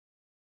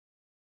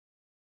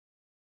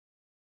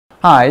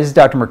Hi, this is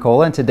Dr.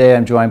 Mercola, and today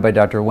I'm joined by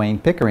Dr. Wayne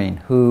Pickering,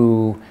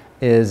 who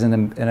is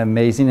an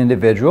amazing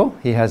individual.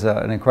 He has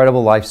an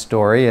incredible life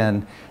story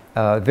and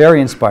very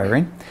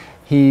inspiring.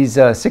 He's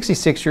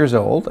 66 years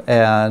old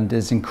and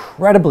is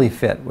incredibly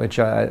fit, which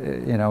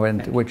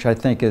which I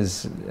think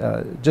is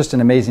just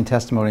an amazing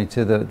testimony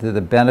to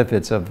the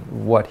benefits of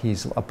what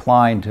he's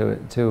applying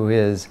to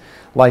his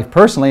life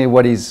personally,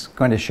 what he's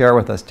going to share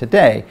with us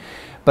today.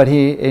 But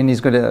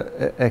he's going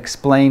to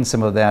explain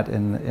some of that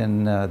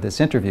in this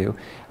interview.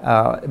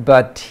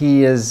 But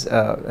he is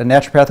a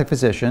naturopathic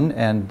physician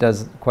and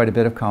does quite a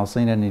bit of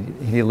counseling, and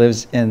he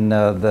lives in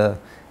the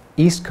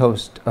east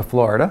coast of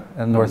Florida,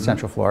 north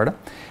central Florida.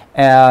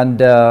 And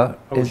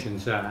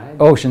Oceanside.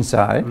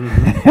 Oceanside,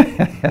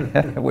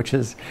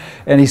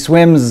 and he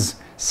swims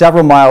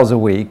several miles a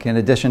week in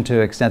addition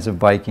to extensive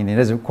biking. He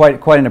has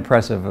quite an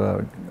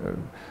impressive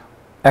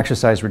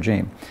exercise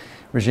regime.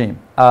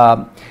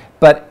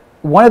 But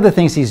one of the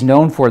things he's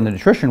known for in the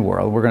nutrition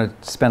world, we're going to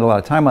spend a lot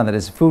of time on that,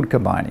 is food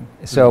combining.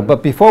 So,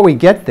 but before we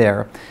get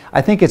there,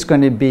 I think it's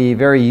going to be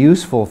very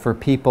useful for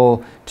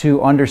people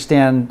to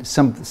understand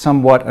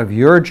somewhat of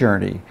your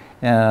journey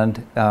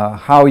and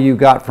how you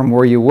got from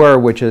where you were,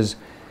 which is,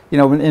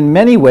 in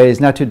many ways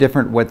not too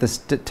different what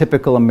the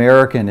typical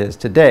American is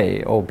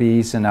today,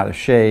 obese and out of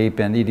shape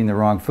and eating the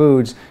wrong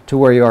foods, to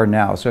where you are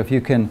now. So if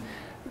you can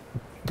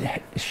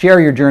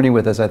share your journey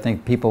with us, I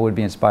think people would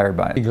be inspired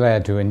by it. Be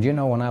glad to. And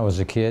when I was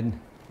a kid,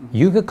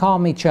 you could call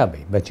me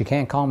chubby, but you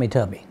can't call me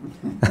tubby.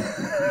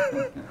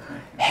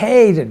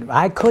 Hated.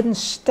 I couldn't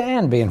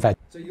stand being fat.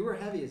 So you were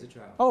heavy as a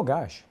child? Oh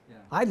gosh. Yeah.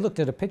 I looked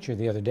at a picture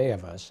the other day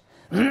of us,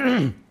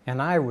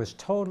 and I was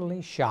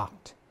totally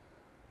shocked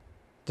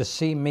to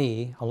see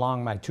me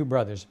along my two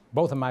brothers.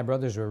 Both of my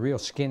brothers were real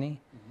skinny,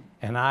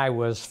 and I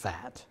was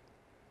fat.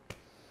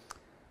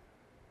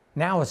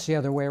 Now it's the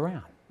other way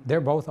around.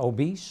 They're both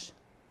obese,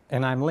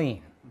 and I'm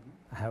lean.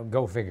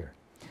 Go figure.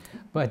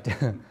 But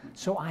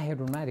so I had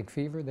rheumatic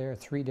fever there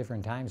 3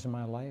 different times in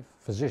my life.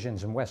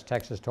 Physicians in West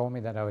Texas told me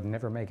that I would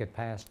never make it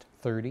past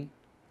 30.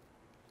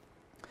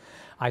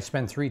 I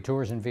spent 3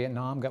 tours in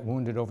Vietnam, got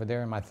wounded over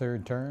there in my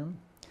 3rd term.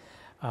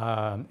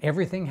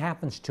 Everything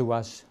happens to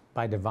us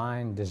by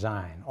divine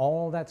design.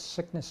 All that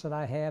sickness that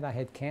I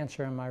had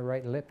cancer in my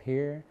right lip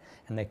here,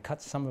 and they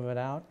cut some of it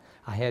out.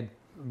 I had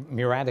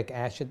muriatic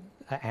acid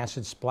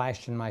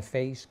splashed in my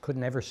face, could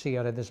never see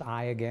out of this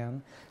eye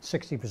again,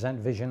 60%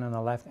 vision on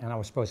the left, and I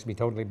was supposed to be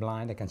totally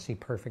blind. I can see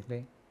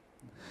perfectly.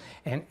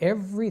 And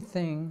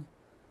everything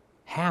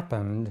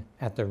happened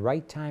at the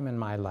right time in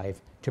my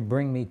life to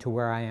bring me to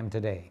where I am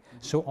today.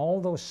 So all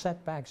those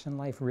setbacks in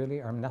life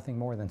really are nothing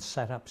more than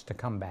setups to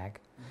come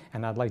back.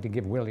 And I'd like to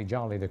give Willie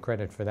Jolly the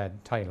credit for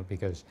that title,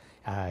 because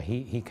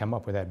he came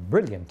up with that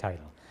brilliant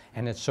title.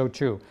 And it's so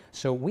true.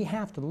 So we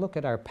have to look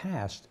at our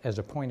past as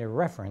a point of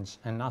reference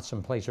and not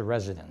some place of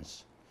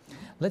residence.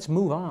 Let's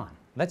move on.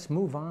 Let's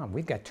move on.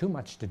 We've got too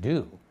much to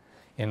do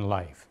in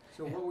life.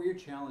 So what were your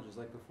challenges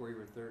like before you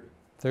were 30?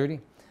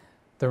 30?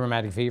 The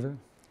rheumatic fever.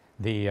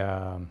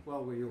 Well,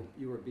 you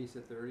were obese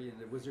at 30,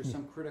 and was there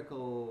some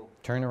critical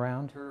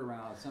turnaround,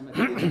 some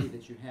activity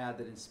that you had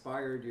that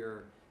inspired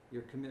your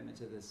commitment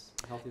to this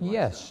healthy lifestyle?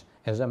 Yes.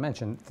 As I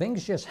mentioned,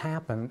 things just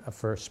happen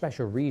for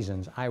special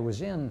reasons. I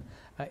was in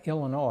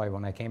Illinois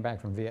when I came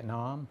back from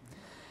Vietnam,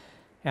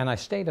 and I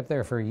stayed up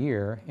there for a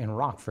year in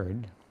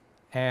Rockford,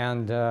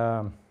 and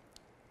a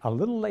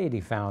little lady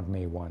found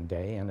me one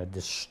day in a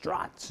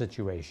distraught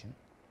situation,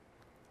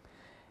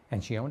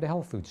 and she owned a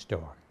health food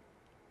store.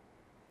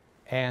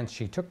 And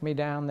she took me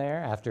down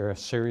there after a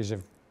series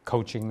of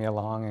coaching me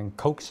along and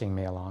coaxing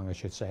me along, I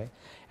should say.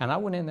 And I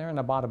went in there and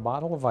I bought a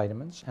bottle of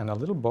vitamins and a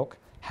little book,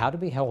 How to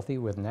Be Healthy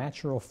with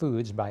Natural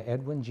Foods by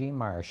Edwin G.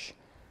 Marsh.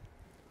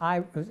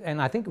 And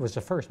I think it was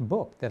the first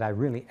book that I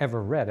really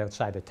ever read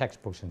outside of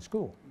textbooks in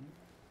school.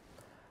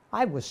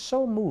 I was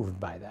so moved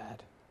by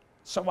that.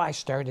 So I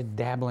started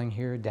dabbling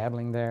here,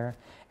 dabbling there,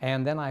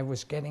 and then I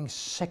was getting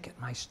sick at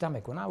my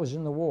stomach. When I was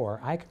in the war,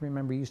 I can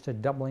remember used to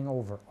doubling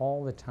over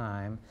all the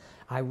time.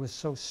 I was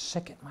so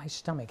sick at my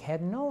stomach,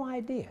 had no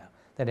idea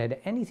that it had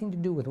anything to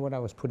do with what I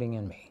was putting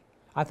in me.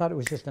 I thought it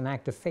was just an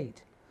act of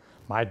fate.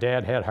 My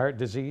dad had heart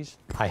disease.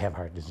 I have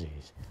heart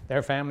disease.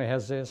 Their family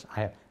has this.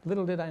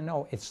 Little did I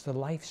know, it's the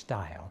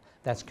lifestyle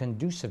that's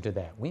conducive to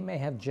that. We may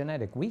have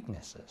genetic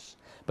weaknesses,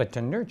 but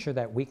to nurture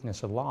that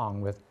weakness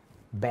along with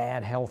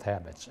bad health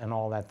habits and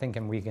all that,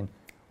 thinking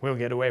we'll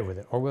get away with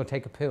it, or we'll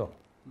take a pill.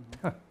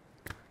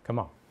 Come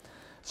on.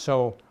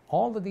 So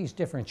all of these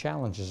different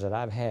challenges that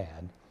I've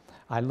had,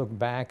 I look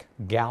back,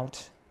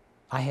 gout.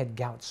 I had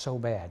gout so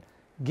bad.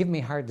 Give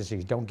me heart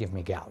disease, don't give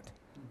me gout.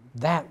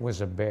 That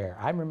was a bear.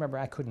 I remember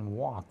I couldn't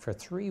walk for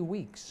 3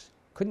 weeks.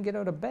 Couldn't get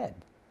out of bed.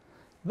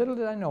 Little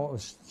did I know it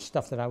was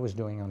stuff that I was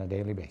doing on a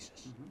daily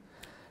basis.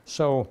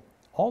 So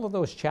all of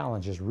those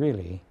challenges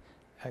really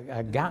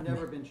got me. You've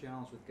never been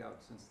challenged with gout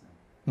since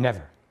then?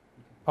 Never.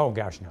 Oh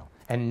gosh, no.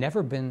 And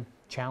never been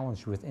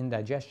challenged with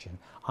indigestion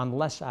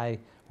unless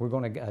we're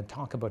going to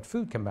talk about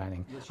food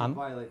combining. Unless you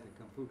violate the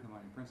food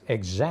combining principle.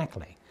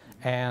 Exactly.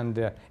 And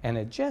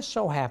it just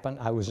so happened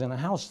I was in a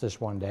house this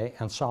one day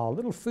and saw a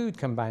little food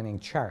combining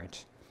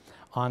chart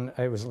on,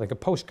 it was like a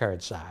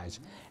postcard size.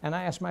 And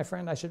I asked my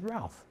friend, I said,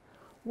 Ralph,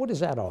 what is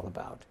that all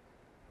about?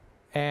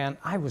 And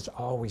I was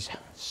always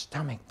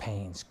stomach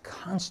pains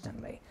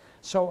constantly.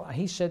 So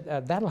he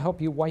said, that'll help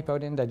you wipe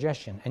out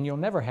indigestion and you'll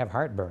never have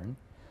heartburn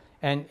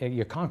and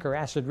you conquer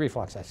acid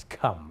reflux. I said,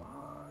 come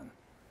on,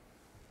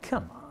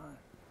 come on.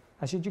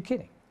 I said, you're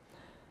kidding.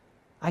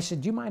 I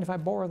said, do you mind if I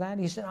borrow that?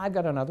 He said, I've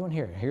got another one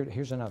here.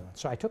 Here's another one.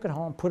 So I took it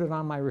home, put it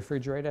on my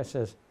refrigerator. I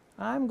says,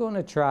 I'm going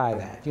to try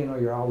that. You know,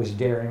 you're always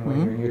daring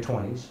when you're in your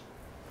 20s.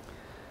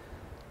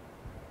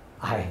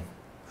 I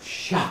was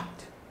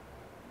shocked.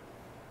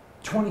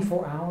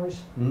 24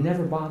 hours,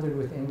 never bothered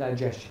with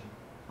indigestion.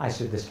 I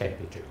said, this can't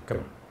be true. Come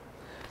on.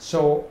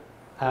 So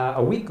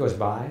a week goes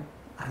by.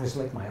 I was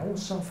like my old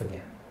self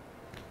again.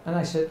 And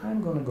I said,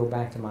 I'm going to go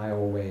back to my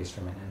old ways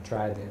for a minute and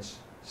try this.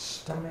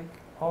 Stomach,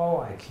 oh,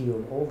 I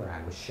keeled over.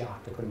 I was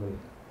shocked. I couldn't believe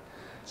it.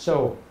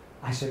 So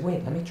I said,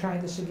 wait, let me try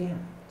this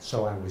again.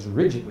 So I was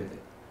rigid with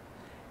it.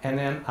 And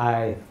then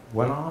I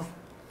went off,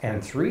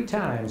 and 3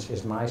 times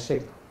is my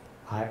signal.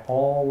 I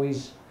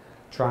always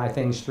try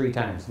things 3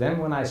 times. Then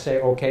when I say,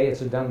 okay,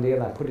 it's a done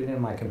deal, I put it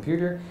in my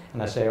computer,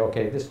 and I say,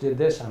 okay, this did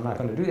this, I'm not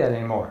going to do that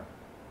anymore.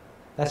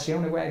 That's the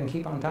only way I can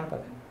keep on top of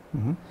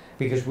it.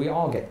 Because we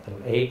all get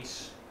little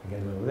aches, we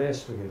get a little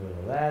this, we get a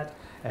little that.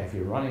 If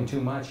you're running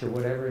too much or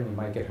whatever, and you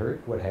might get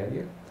hurt, what have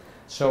you.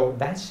 So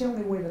that's the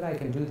only way that I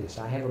can do this.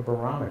 I have a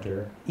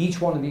barometer. Each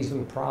one of these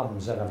little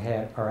problems that I've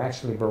had are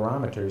actually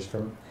barometers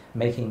for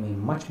making me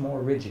much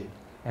more rigid.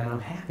 And I'm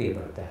happy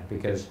about that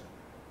because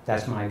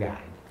that's my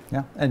guide.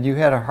 Yeah, and you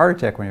had a heart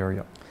attack when you were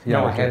young.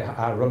 No, I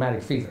had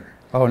rheumatic fever.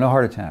 Oh, no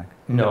heart attack.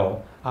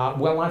 No.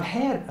 Well,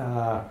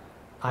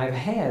 I've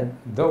had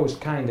those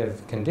kind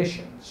of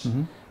conditions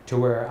to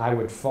where I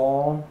would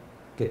fall,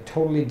 get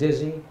totally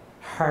dizzy,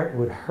 heart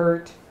would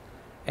hurt,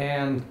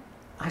 and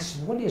I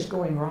said, what is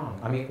going wrong?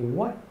 I mean,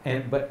 what?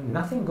 But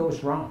nothing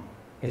goes wrong.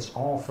 It's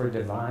all for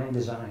divine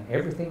design.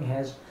 Everything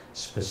has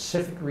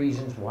specific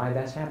reasons why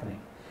that's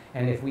happening.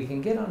 And if we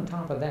can get on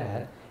top of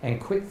that and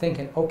quit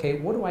thinking, okay,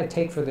 what do I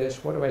take for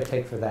this? What do I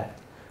take for that?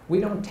 We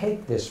don't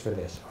take this for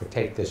this or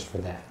take this for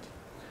that.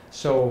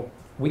 So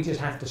we just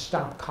have to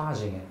stop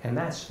causing it. And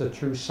that's the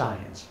true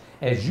science.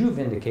 As you've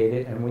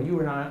indicated, and when you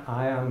and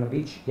I on the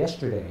beach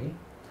yesterday,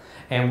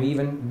 and we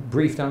even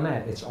briefed on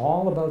that, it's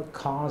all about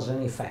cause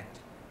and effect.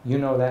 You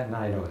know that and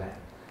I know that.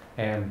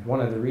 And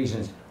one of the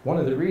reasons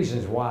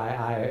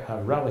why I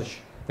relish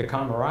the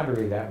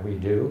camaraderie that we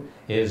do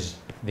is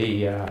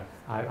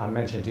I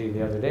mentioned to you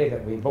the other day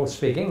that we both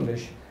speak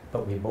English,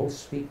 but we both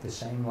speak the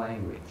same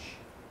language.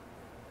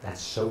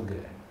 That's so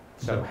good.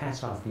 So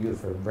hats off to you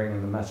for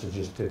bringing the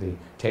messages to the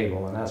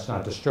table, and that's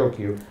not to stroke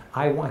you.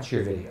 I watch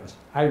your videos.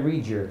 I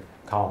read your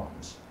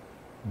columns.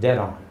 Dead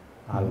on.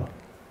 I love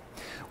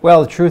it.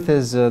 Well, the truth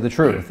is the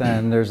truth,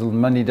 and there's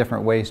many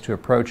different ways to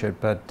approach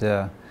it,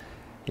 but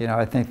you know,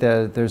 I think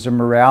that there's a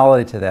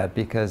morality to that,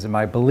 because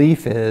my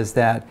belief is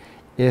that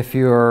if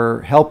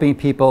you're helping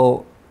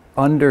people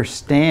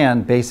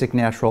understand basic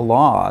natural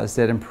laws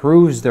that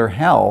improves their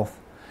health,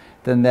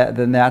 then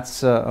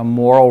that's a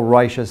moral,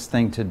 righteous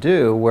thing to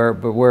do.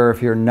 But where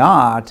if you're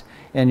not,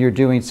 and you're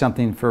doing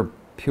something for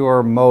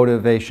pure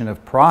motivation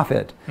of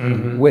profit,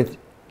 with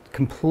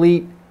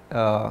complete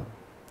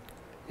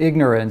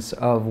ignorance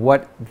of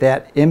what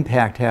that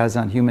impact has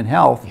on human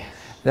health,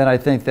 then I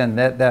think then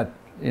that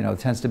you know,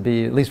 tends to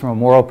be, at least from a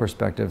moral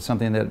perspective,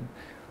 something that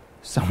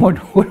someone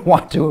would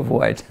want to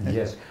avoid.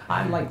 Yes,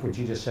 I like what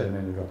you just said a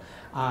minute ago.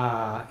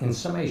 In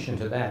summation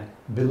to that,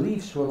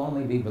 beliefs will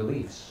only be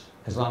beliefs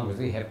as long as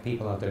we have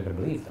people out there to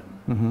believe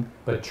them.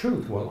 But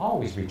truth will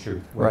always be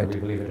truth, whether we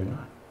believe it or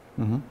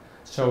not.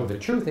 So the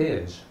truth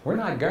is, we're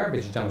not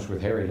garbage dumps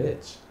with hairy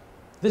lids.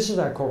 This is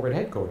our corporate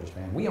headquarters,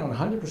 man. We own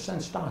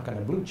 100% stock in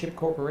a blue chip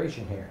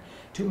corporation here.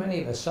 Too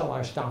many of us sell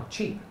our stock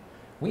cheap.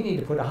 We need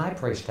to put a high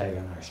price tag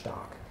on our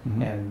stock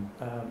and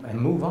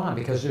move on,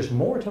 because there's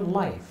more to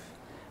life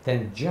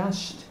than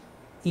just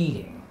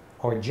eating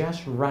or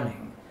just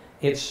running.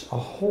 It's a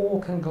whole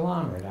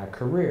conglomerate: our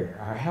career,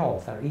 our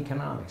health, our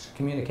economics,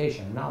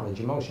 communication, knowledge,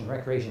 emotion,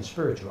 recreation,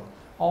 spiritual,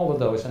 all of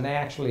those, and they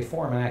actually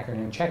form an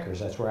acronym, checkers.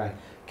 That's where I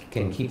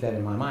can keep that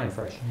in my mind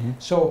fresh.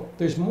 So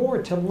there's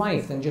more to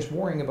life than just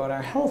worrying about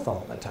our health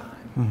all the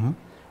time.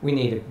 We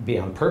need to be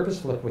on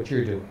purpose. Look what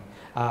you're doing.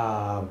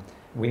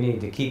 We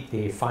need to keep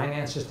the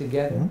finances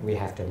together. We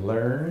have to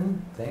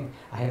learn things.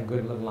 I have a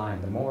good little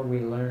line: the more we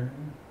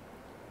learn,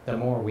 the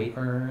more we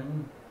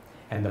earn,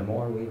 and the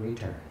more we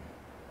return.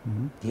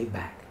 Give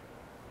back.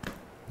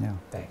 Yeah.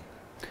 Thank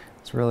you.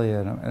 It's really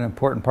an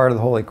important part of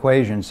the whole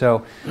equation.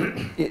 So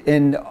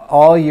in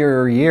all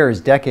your years,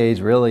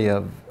 decades really,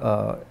 of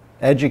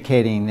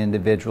educating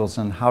individuals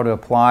on how to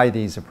apply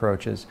these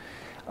approaches,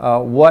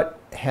 what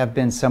have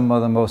been some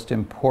of the most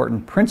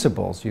important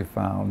principles you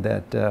found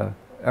that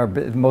are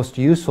the most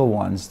useful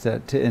ones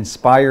to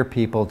inspire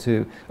people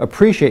to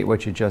appreciate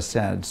what you just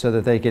said, so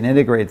that they can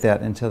integrate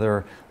that into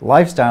their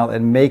lifestyle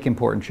and make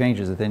important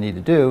changes that they need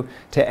to do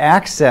to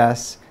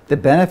access the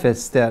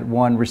benefits that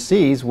one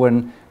receives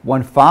when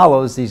one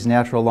follows these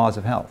natural laws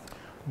of health.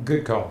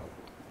 Good call.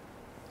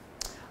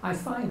 I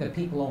find that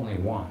people only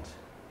want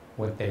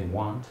what they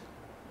want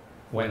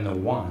when the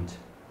want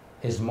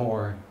is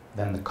more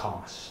than the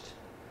cost.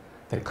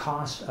 The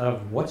cost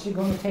of what's it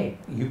going to take?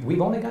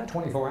 We've only got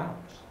 24 hours.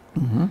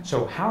 Mm-hmm.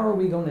 So how are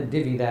we going to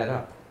divvy that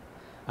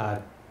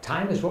up?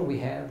 Time is what we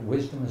have.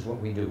 Wisdom is what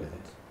we do with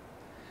it.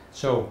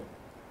 So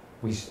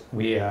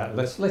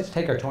let's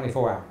take our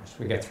 24 hours.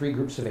 We got 3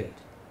 groups of 8.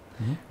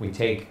 Mm-hmm. We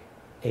take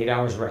 8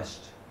 hours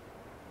rest,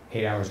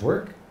 8 hours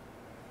work,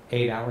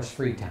 8 hours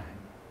free time.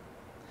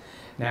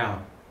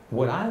 Now,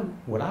 what I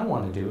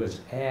want to do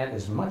is add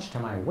as much to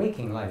my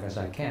waking life as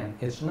I can.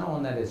 It's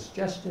known that it's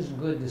just as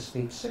good to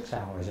sleep 6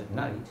 hours at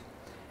night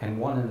and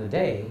 1 in the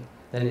day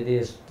than it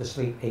is to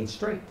sleep 8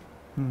 straight.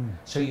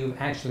 So you've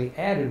actually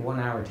added 1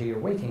 hour to your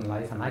waking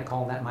life, and I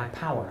call that my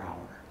power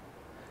hour.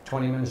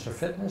 20 minutes for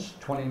fitness,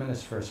 20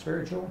 minutes for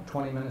spiritual,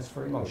 20 minutes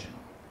for emotional.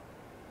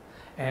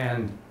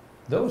 And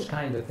those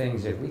kind of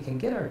things, if we can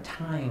get our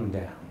time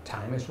down,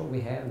 time is what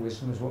we have,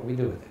 wisdom is what we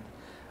do with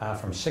it.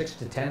 From 6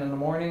 to 10 in the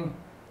morning,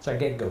 it's our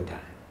get-go time.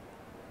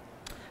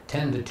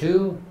 10 to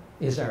 2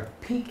 is our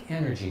peak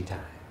energy time,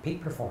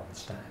 peak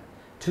performance time.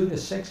 2 to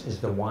 6 is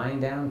the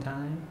wind-down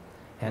time,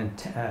 and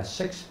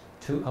 6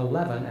 to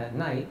 11 at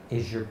night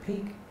is your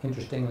peak,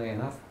 interestingly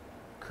enough,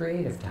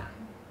 creative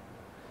time.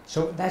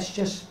 So that's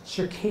just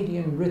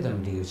circadian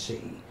rhythm, do you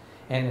see?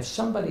 And if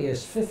somebody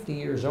is 50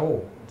 years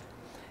old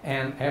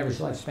and average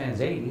lifespan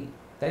is 80,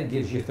 that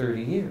gives you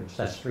 30 years.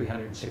 That's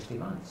 360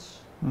 months.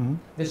 Mm-hmm.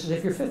 This is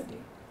if you're 50.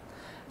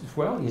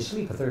 Well, you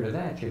sleep a third of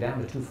that, you're down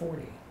to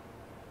 240.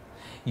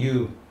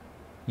 You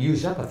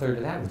use up a third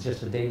of that with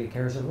just the daily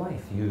cares of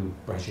life. You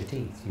brush your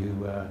teeth,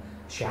 you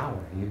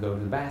shower, you go to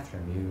the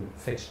bathroom, you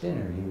fix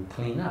dinner, you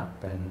clean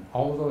up, and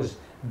all of those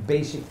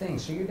basic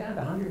things. So you're down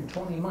to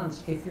 120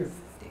 months if you're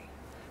 50.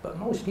 But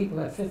most people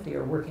at 50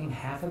 are working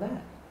half of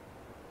that.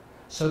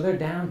 So they're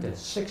down to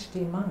 60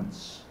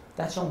 months.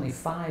 That's only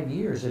 5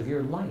 years of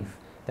your life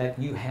that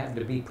you have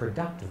to be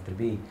productive, to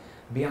be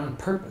on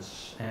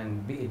purpose,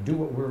 and do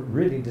what we're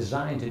really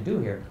designed to do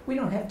here. We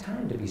don't have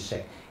time to be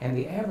sick. And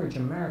the average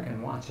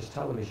American watches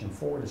television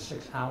 4 to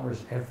 6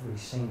 hours every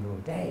single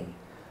day.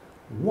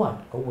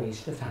 What a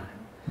waste of time.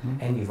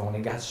 Mm-hmm. And you've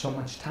only got so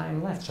much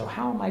time left. So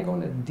how am I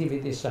going to divvy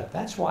this up?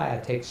 That's why I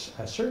take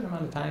a certain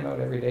amount of time out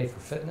every day for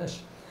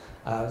fitness,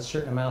 a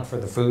certain amount for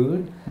the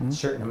food, a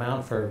certain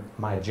amount for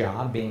my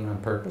job, being on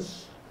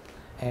purpose.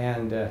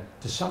 And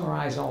to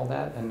summarize all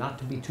that, and not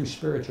to be too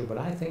spiritual, but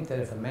I think that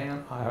if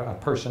a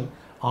person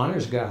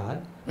honors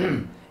God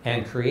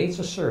and creates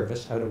a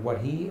service out of what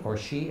he or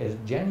she is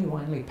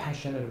genuinely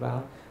passionate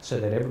about, so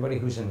that everybody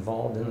who's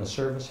involved in the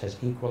service has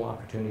equal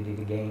opportunity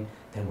to gain,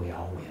 then we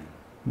all win.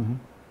 Mm-hmm.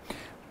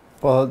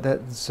 Well,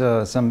 that's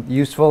some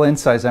useful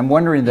insights. I'm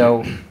wondering,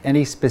 though,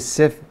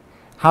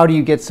 how do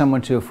you get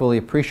someone to fully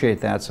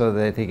appreciate that so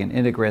that they can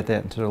integrate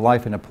that into their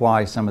life and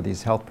apply some of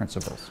these health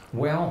principles?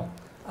 Well,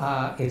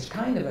 it's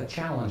kind of a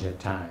challenge at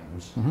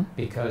times,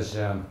 because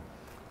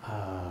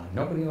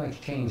nobody likes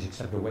change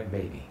except a wet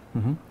baby.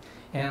 Mm-hmm.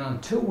 And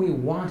until we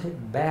want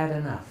it bad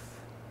enough,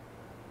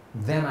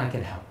 then I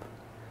can help.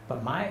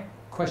 But my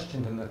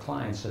question to the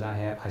clients that I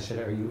have, I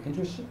said, are you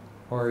interested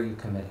or are you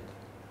committed?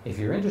 If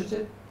you're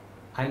interested,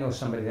 I know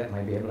somebody that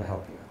might be able to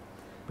help you.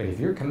 But if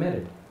you're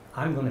committed,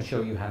 I'm going to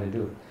show you how to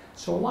do it.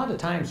 So a lot of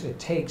times it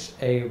takes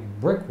a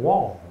brick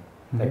wall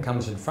that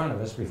comes in front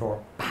of us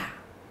before,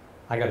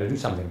 I got to do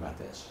something about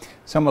this.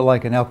 Somewhat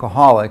like an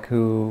alcoholic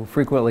who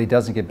frequently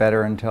doesn't get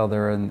better until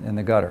they're in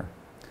the gutter.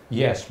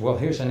 Yes, well,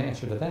 here's an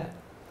answer to that.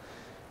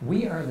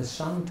 We are the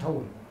sum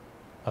total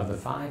of the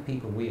 5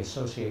 people we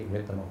associate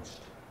with the most.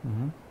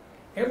 Mm-hmm.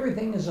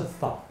 Everything is a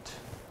thought.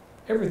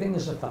 Everything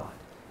is a thought.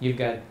 You've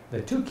got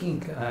the two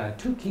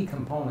key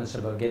components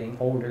about getting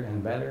older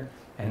and better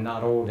and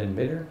not old and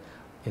bitter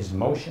is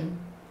motion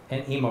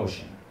and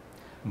emotion.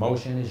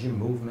 Motion is your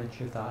movement,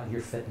 your thought,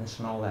 your fitness,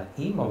 and all that.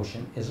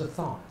 Emotion is a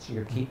thought, so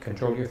you keep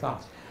control of your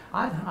thoughts.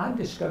 I've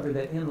discovered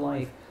that in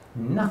life,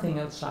 nothing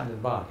outside of the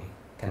body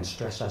can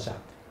stress us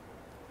out.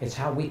 It's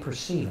how we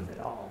perceive of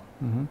it all.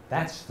 Mm-hmm.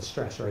 That's the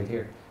stress right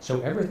here.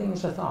 So everything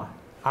is a thought.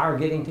 Our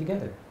getting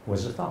together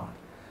was a thought.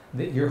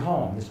 Your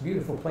home, this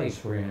beautiful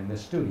place we're in,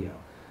 this studio,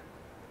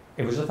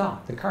 it was a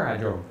thought. The car I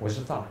drove was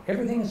a thought.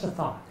 Everything is a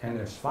thought. And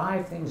there's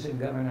 5 things that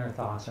govern our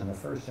thoughts, and the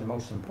first and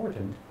most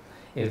important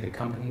is the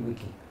company we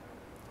keep.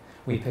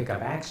 We pick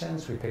up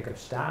accents, we pick up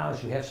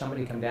styles. You have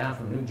somebody come down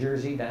from New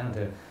Jersey down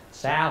to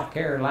South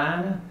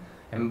Carolina,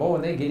 and boy,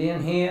 they get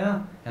in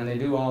here and they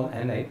do all,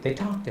 and they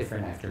talk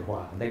different after a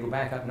while. They go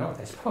back up north,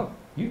 they say, oh,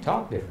 you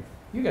talk different.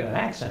 You got an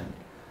accent.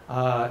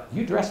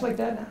 You dress like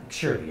that now?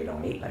 Surely you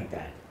don't eat like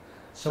that.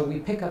 So we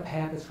pick up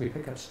habits, we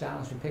pick up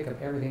styles, we pick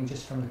up everything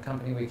just from the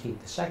company we keep.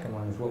 The second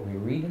one is what we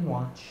read and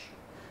watch.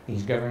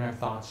 These govern our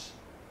thoughts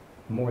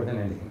more than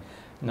anything.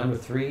 Number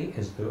 3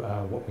 is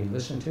what we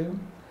listen to.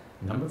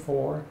 Number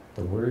 4,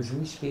 the words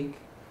we speak.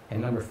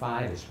 And number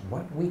 5 is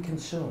what we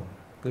consume.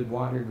 Good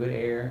water, good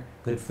air,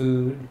 good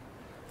food.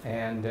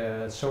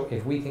 And so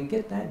if we can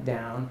get that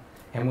down,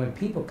 and when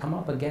people come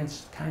up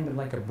against kind of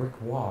like a brick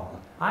wall,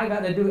 I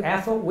got to do,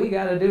 Ethel, we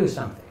got to do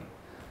something.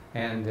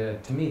 And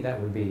to me, that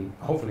would be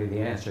hopefully the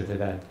answer to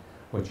that,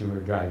 what you were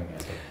driving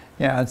at.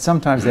 Yeah, and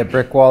sometimes that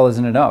brick wall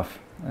isn't enough.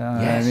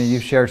 Yes. I mean,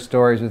 you've shared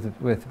stories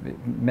with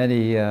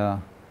many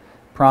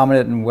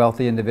prominent and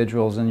wealthy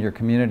individuals in your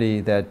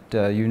community that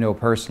you know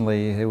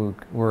personally who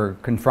were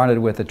confronted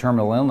with a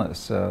terminal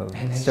illness,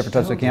 different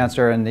types of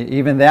cancer, and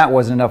even that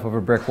wasn't enough of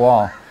a brick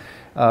wall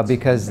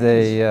because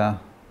they,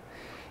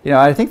 you know,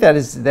 I think that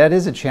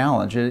is a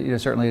challenge. You know,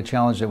 certainly a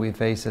challenge that we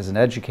face as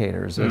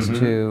educators is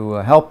to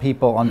help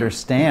people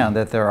understand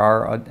that there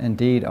are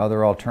indeed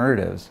other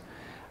alternatives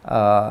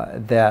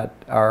that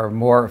are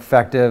more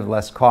effective,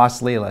 less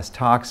costly, less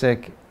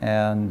toxic,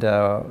 and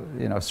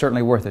you know,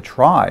 certainly worth a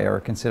try or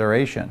a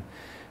consideration.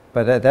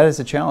 But that is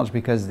a challenge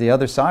because the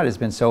other side has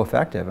been so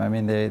effective. I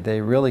mean,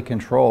 they really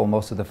control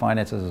most of the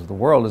finances of the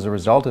world. As a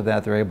result of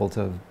that, they're able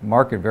to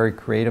market very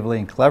creatively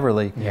and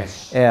cleverly,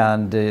 Yes.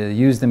 and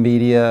use the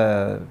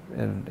media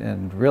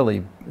and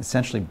really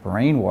essentially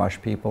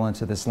brainwash people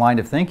into this line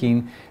of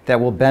thinking that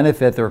will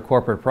benefit their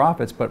corporate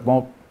profits, but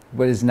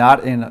is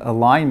not in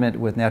alignment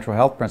with natural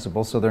health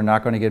principles, so they're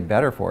not going to get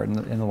better for it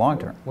in the long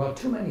term. Well,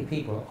 too many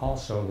people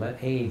also let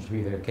age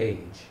be their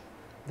cage.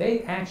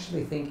 They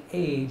actually think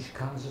age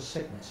causes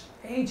sickness.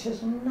 Age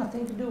has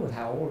nothing to do with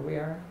how old we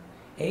are.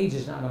 Age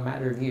is not a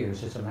matter of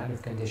years, it's a matter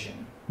of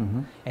condition.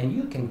 And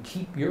you can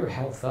keep your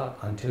health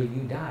up until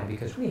you die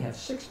because we have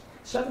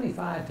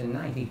 75 to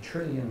 90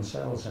 trillion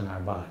cells in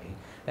our body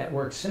that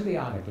work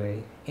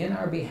symbiotically in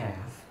our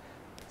behalf,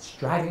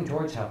 striving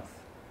towards health.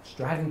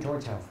 Striving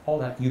towards health. All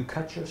that, you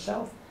cut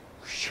yourself,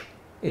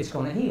 it's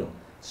going to heal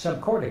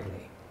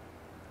subcortically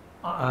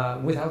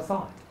without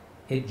thought.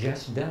 It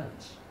just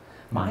does.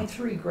 My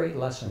 3 great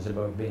lessons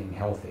about being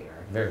healthy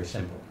are very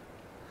simple.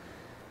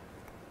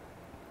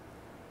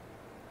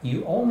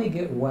 You only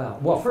get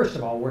well, first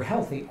of all, we're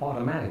healthy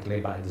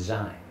automatically by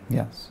design.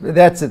 Yes,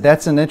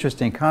 that's an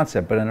interesting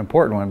concept, but an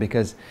important one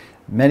because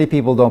many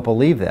people don't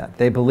believe that.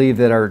 They believe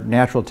that our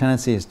natural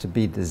tendency is to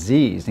be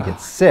diseased and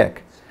get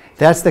sick.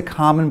 That's the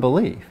common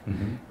belief.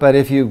 But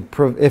if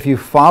you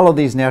follow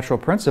these natural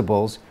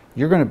principles,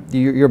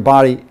 your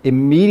body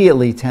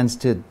immediately tends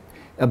to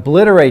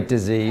obliterate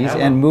disease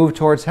and move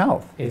towards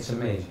health. It's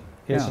amazing.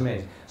 It's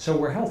amazing. So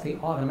we're healthy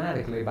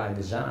automatically by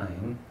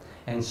design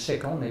and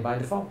sick only by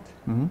default.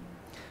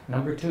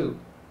 Number 2,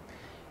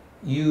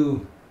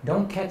 you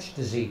don't catch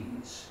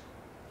disease.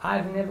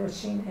 I've never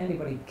seen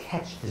anybody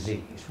catch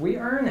disease. We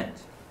earn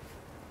it.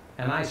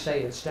 And I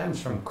say it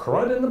stems from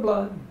crud in the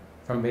blood,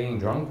 from being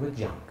drunk with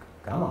junk.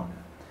 Come on.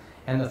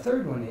 And the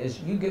third one is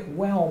you get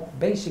well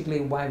basically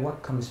by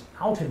what comes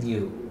out of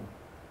you.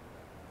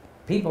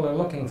 People are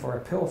looking for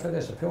a pill for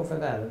this, a pill for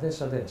that, or this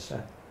or this.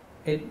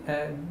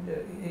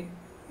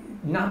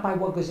 Not by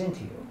what goes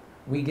into you.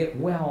 We get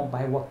well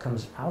by what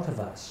comes out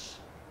of us,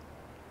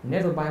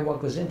 never by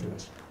what goes into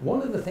us.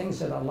 One of the things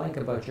that I like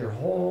about your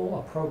whole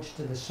approach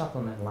to the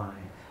supplement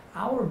line,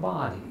 our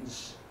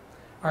bodies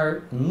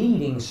are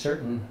needing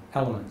certain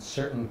elements,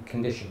 certain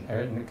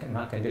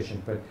not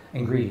conditions, but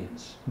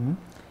ingredients.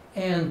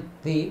 And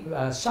the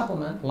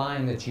supplement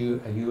line that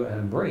you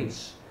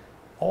embrace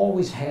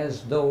always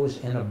has those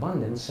in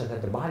abundance so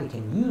that the body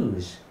can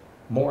use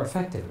more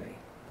effectively.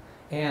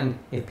 And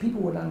if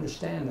people would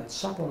understand that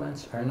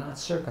supplements are not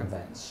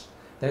circumvents,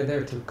 they're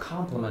there to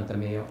complement the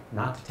meal,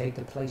 not to take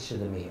the place of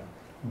the meal.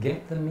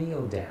 Get the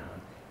meal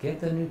down, get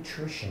the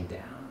nutrition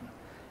down.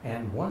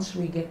 And once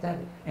we get that,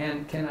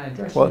 and can I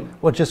address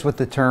well, just with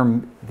the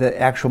term, the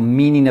actual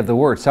meaning of the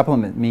word,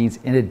 supplement means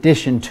in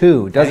addition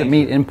to, doesn't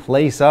mean in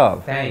place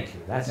of. Thank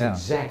you. That's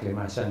exactly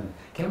my sentiment.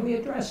 Can we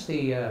address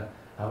the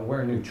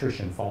where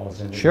nutrition falls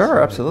into this?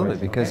 Sure, absolutely,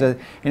 because you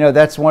know,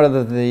 that's one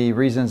of the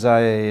reasons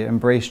I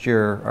embraced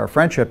our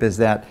friendship is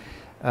that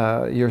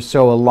you're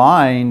so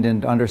aligned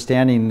and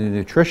understanding the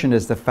nutrition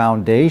is the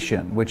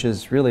foundation, which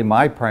is really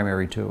my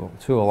primary tool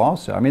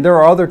also. I mean, there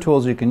are other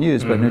tools you can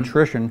use, but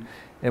nutrition,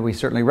 and we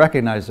certainly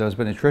recognize those,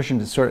 but nutrition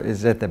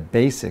is at the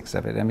basics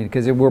of it. I mean,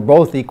 because we're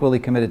both equally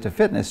committed to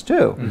fitness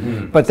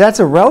too. But that's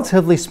a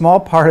relatively small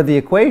part of the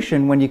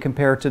equation when you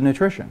compare it to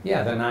nutrition.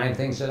 Yeah, the 9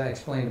 things that I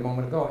explained a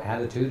moment ago: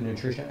 attitude,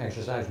 nutrition,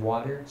 exercise,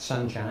 water,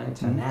 sunshine,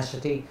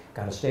 tenacity,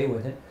 got to stay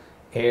with it,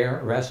 air,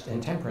 rest,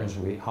 and temperance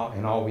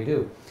in all we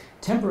do.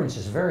 Temperance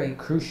is very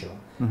crucial.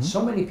 So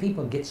many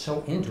people get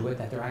so into it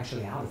that they're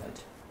actually out of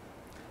it.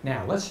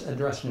 Now, let's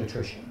address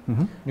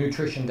nutrition.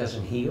 Nutrition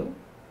doesn't heal.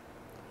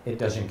 It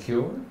doesn't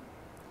cure.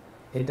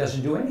 It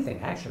doesn't do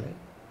anything, actually.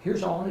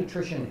 Here's all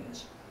nutrition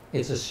is.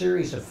 It's a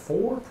series of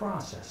 4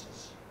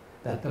 processes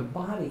that the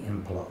body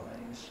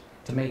employs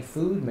to make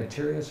food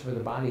materials for the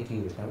body to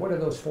use. Now, what are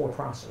those 4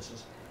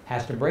 processes? It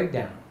has to break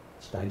down.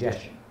 It's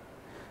digestion.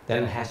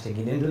 Then it has to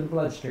get into the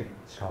bloodstream.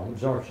 It's called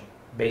absorption.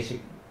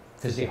 Basic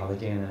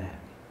physiology and anatomy.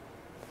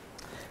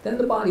 Then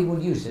the body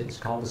will use it. It's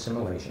called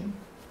assimilation.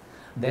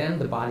 Then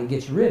the body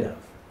gets rid of.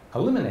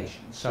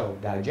 Elimination. So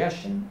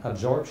digestion,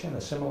 absorption,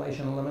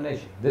 assimilation,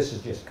 elimination. This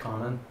is just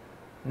common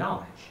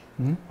knowledge.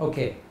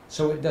 Okay,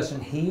 So it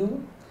doesn't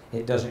heal,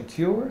 it doesn't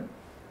cure,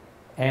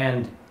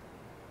 and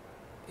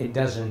it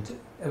doesn't,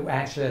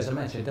 actually, as I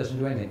mentioned, it doesn't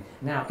do anything.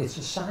 Now, it's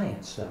a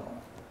science, though,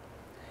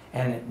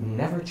 and it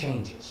never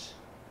changes.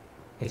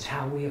 It's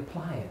how we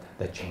apply it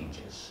that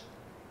changes.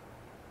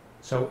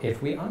 So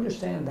if we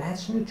understand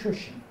that's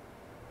nutrition.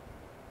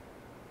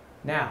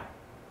 Now,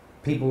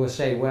 people will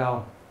say,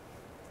 well,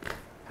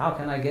 how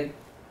can I get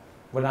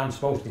what I'm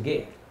supposed to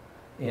get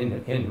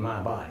into my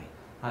body?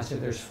 I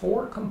said, there's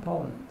 4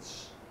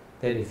 components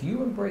that if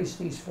you embrace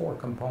these 4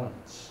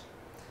 components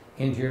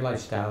into your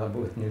lifestyle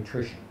with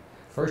nutrition,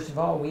 first of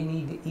all, we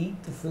need to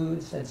eat the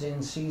foods that's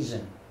in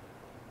season.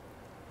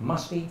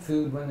 Must eat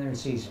food when they're in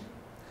season.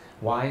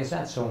 Why is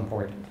that so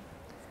important?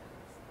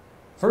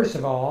 First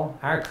of all,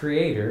 our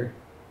Creator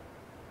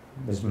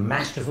has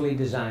masterfully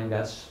designed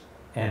us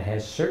and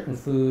has certain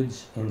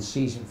foods in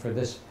season for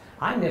this.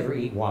 I never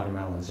eat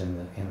watermelons in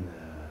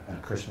the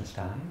Christmas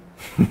time.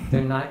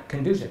 They're not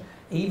conducive.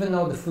 Even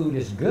though the food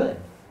is good,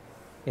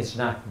 it's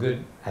not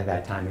good at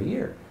that time of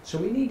year. So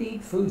we need to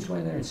eat foods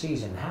when they're in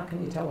season. How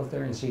can you tell if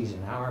they're in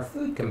season? Now, our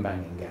food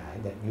combining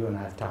guide that you and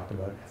I have talked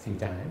about a few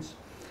times,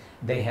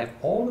 they have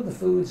all of the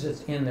foods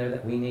that's in there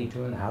that we need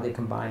to and how they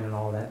combine and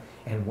all that,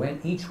 and when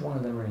each one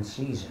of them are in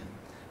season.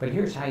 But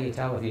here's how you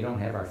tell if you don't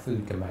have our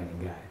food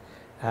combining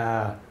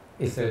guide.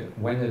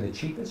 When they're the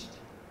cheapest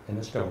in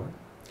the store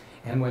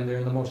and when they're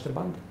in the most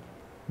abundant.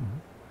 Mm-hmm.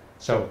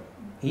 So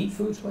eat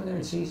foods when they're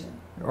in season.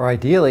 Or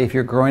ideally, if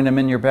you're growing them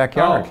in your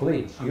backyard. Oh,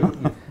 please.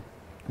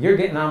 You're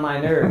getting on my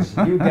nerves.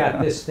 You got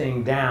this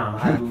thing down.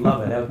 I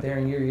love it out there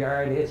in your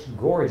yard. It's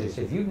gorgeous.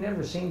 If you've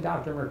never seen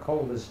Dr.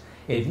 Mercola's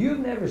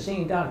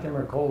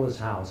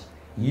house,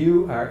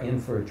 you are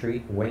in for a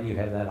treat when you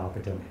have that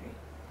opportunity.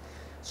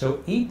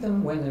 So eat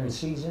them when they're in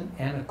season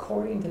and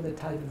according to the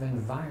type of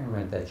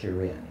environment that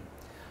you're in.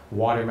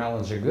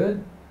 Watermelons are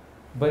good,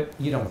 but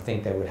you don't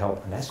think they would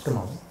help an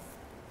Eskimo.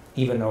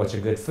 Even though it's a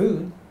good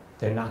food,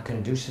 they're not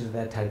conducive to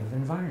that type of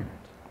environment.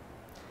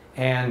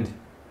 And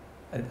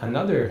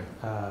another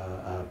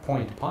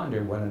point to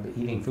ponder when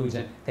eating foods,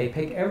 and they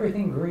pick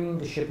everything green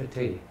to ship it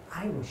to you.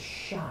 I was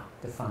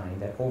shocked to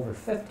find that over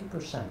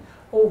 50%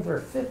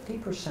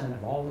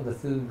 of all of the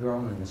food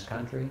grown in this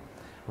country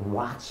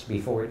rots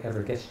before it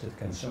ever gets to the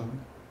consumer.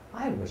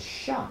 I was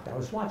shocked. I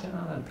was watching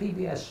on a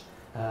PBS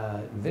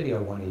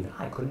video one evening.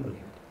 I couldn't believe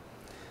it.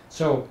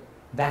 So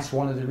that's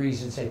one of the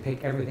reasons they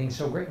pick everything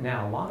so great.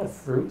 Now, a lot of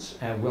fruits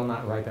will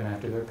not ripen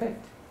after they're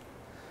picked.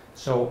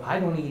 So I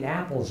don't eat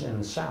apples in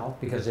the South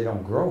because they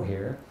don't grow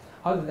here,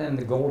 other than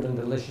the Golden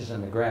Delicious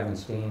and the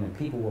Gravenstein, and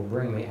people will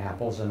bring me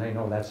apples, and they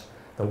know that's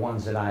the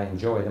ones that I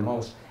enjoy the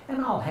most,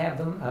 and I'll have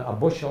them. A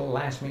bushel will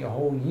last me a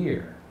whole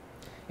year.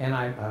 And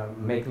I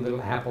make a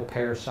little apple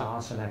pear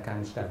sauce and that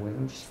kind of stuff with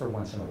them just for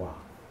once in a while.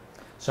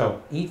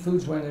 So eat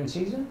foods when they're in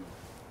season.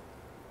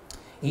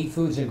 Eat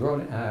foods that grow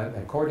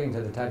according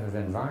to the type of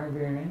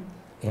environment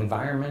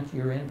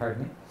you're in,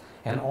 pardon me,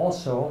 and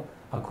also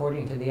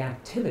according to the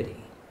activity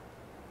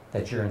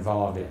that you're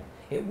involved in.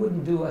 It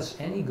wouldn't do us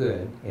any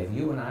good if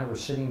you and I were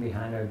sitting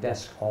behind our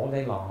desk all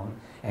day long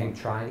and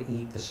trying to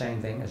eat the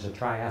same thing as a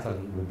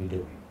triathlete would be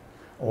doing,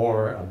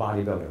 or a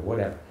bodybuilder,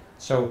 whatever.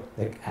 So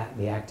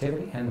the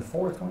activity, and the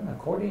fourth one,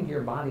 according to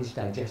your body's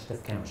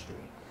digestive chemistry.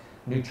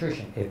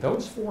 Nutrition. If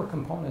those 4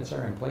 components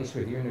are in place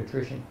with your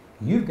nutrition,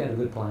 you've got a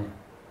good plan.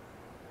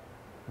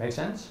 Make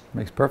sense?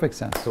 Makes perfect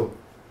sense. Cool.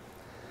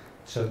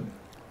 So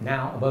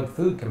now about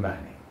food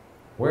combining.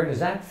 Where does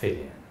that fit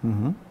in?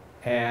 Mm-hmm.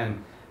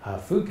 And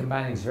food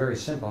combining is very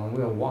simple, and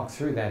we'll walk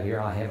through that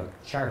here. I have a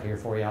chart here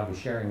for you I'll be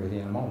sharing with you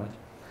in a moment.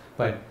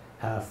 But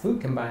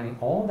food combining,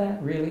 all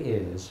that really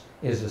is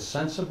a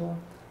sensible,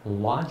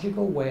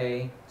 logical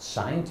way,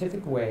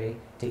 scientific way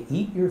to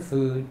eat your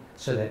food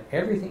so that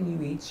everything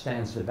you eat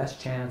stands the best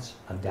chance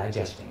of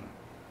digesting,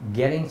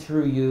 getting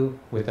through you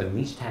with the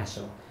least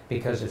hassle.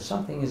 Because if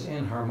something is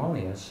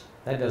inharmonious,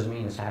 that doesn't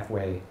mean it's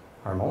halfway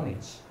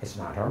harmonious. It's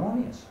not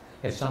harmonious.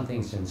 If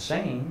something's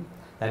insane,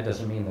 that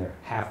doesn't mean they're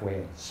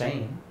halfway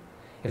sane.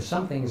 If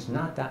something's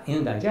not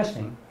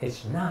indigesting,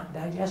 it's not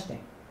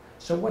digesting.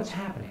 So what's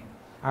happening?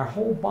 Our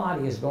whole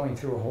body is going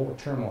through a whole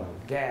turmoil.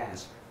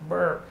 Gas,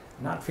 burp,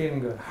 not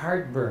feeling good,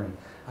 heartburn,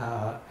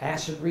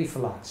 acid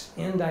reflux,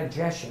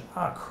 indigestion,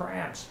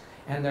 cramps.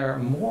 And there are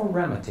more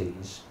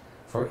remedies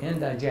for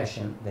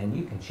indigestion than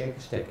you can shake a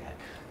stick at.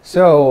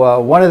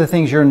 So one of the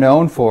things you're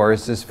known for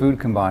is this food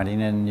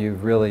combining, and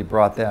you've really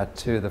brought that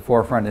to the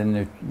forefront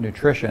in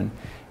nutrition.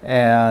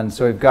 And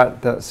so we've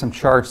got some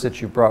charts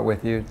that you brought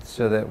with you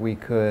so that we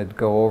could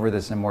go over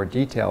this in more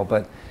detail.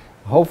 But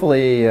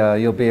hopefully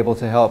you'll be able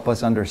to help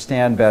us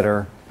understand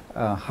better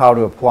how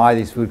to apply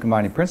these food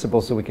combining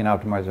principles so we can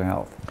optimize our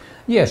health.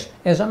 Yes,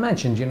 as I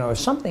mentioned, if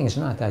something's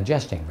not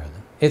digesting, brother,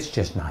 it's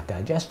just not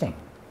digesting.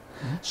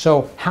 Mm-hmm.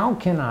 So how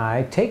can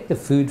I take the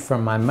food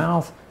from my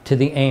mouth to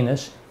the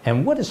anus?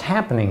 And what is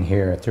happening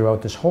here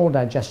throughout this whole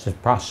digestive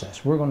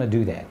process? We're going to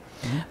do that.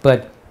 Mm-hmm.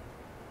 But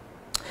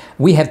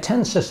we have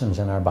 10 systems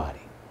in our body.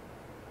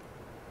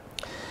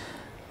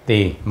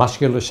 the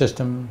muscular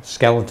system,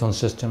 skeletal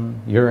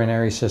system,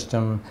 urinary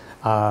system,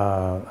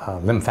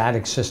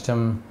 lymphatic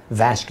system,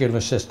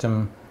 vascular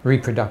system,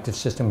 reproductive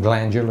system,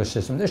 glandular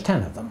system. There's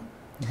 10 of them.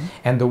 Mm-hmm.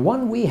 And the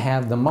one we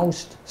have the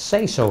most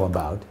say-so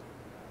about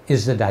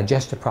is the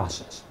digestive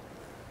process.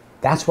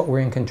 That's what we're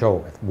in control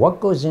with. What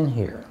goes in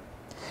here?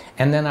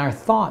 And then our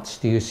thoughts,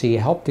 do you see,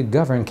 help to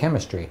govern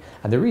chemistry.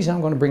 And the reason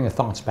I'm going to bring the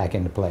thoughts back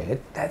into play,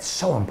 that's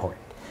so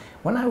important.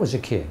 When I was a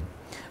kid,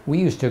 we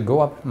used to go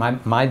up,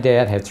 my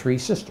dad had 3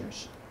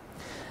 sisters.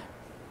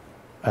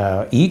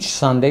 Each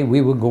Sunday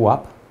we would go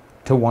up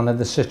to one of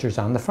the sisters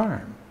on the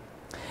farm.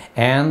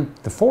 And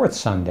the 4th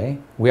Sunday,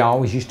 we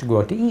always used to go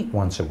out to eat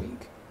once a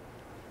week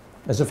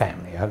as a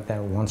family, at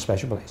one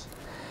special place.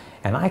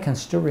 And I can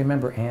still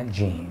remember Aunt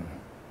Jean.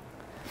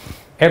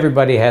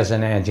 Everybody has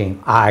an Aunt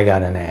Jean. I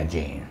got an Aunt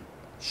Jean.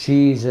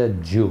 She's a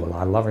jewel.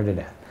 I love her to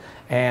death.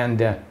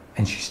 And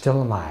she's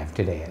still alive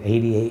today at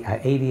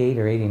 88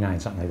 or 89,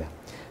 something like that.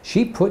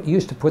 She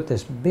used to put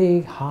this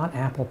big hot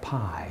apple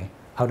pie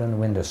out on the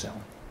windowsill.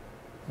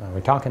 Now,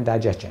 we're talking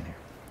digestion here.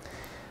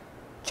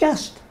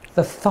 Just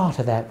the thought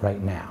of that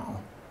right now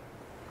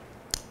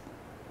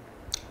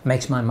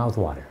makes my mouth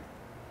water.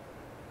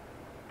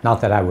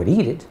 Not that I would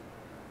eat it,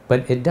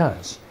 but it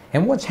does.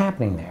 And what's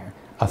happening there?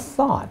 A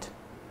thought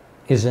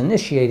is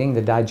initiating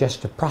the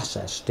digestive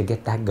process to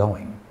get that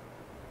going.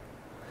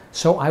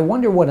 So I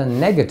wonder what a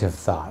negative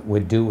thought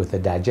would do with the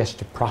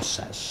digestive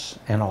process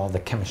and all the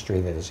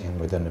chemistry that is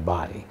within the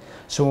body.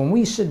 So when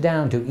we sit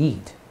down to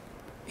eat,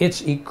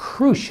 it's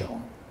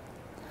crucial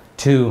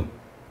to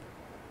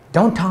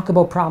don't talk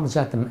about problems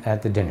at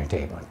the dinner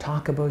table.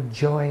 Talk about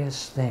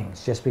joyous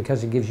things, just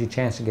because it gives you a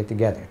chance to get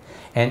together.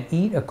 And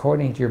eat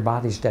according to your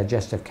body's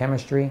digestive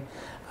chemistry,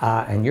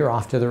 and you're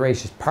off to the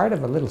races. Part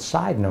of a little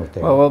side note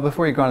there. Well,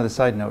 before you go on to the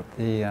side note,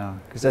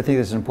 because I think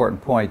this is an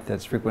important point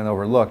that's frequently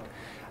overlooked,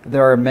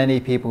 there are many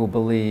people who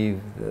believe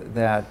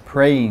that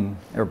praying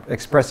or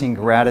expressing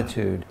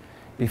gratitude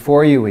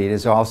before you eat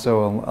is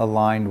also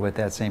aligned with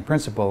that same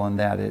principle, and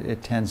that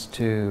it tends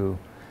to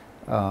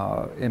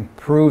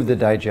improve the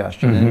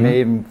digestion, mm-hmm. and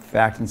may in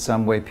fact in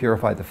some way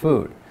purify the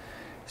food.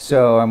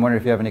 So I'm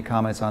wondering if you have any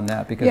comments on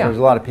that, because there's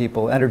a lot of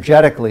people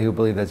energetically who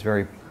believe that's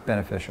very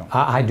beneficial.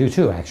 I do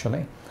too,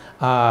 actually.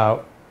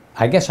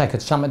 I guess I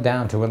could sum it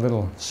down to a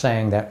little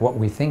saying that what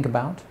we think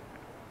about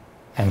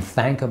and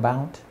thank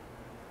about,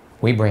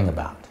 we bring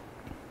about.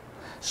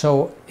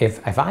 So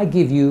if I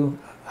give you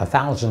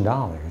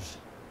 $1,000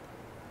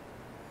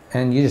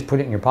 and you just put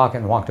it in your pocket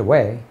and walked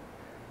away,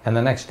 and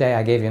the next day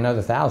I gave you another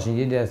 1,000,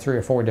 you did it 3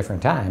 or 4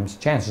 different times,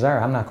 chances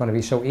are I'm not going to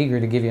be so eager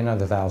to give you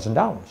another $1,000.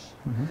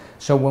 Mm-hmm.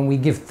 So when we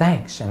give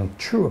thanks and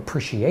true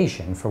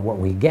appreciation for what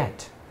we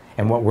get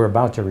and what we're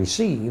about to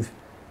receive,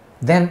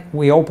 then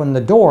we open the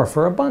door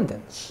for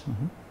abundance.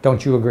 Mm-hmm.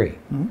 Don't you agree?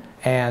 Mm-hmm.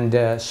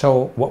 And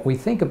so what we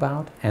think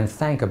about and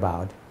thank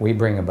about, we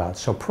bring about.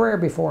 So prayer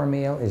before a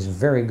meal is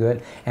very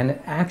good, and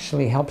it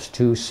actually helps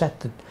to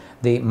set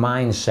the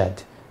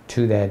mindset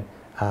to that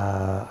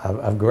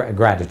of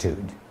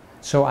gratitude.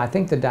 So I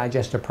think the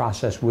digestive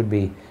process would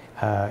be,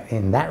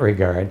 in that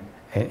regard,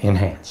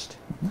 enhanced.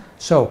 Mm-hmm.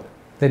 So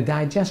the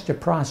digestive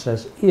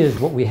process is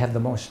what we have the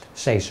most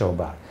say-so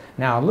about.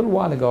 Now, a little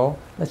while ago,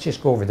 let's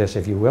just go over this,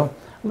 if you will.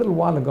 A little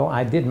while ago,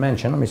 I did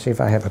mention, let me see if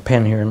I have a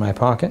pen here in my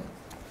pocket,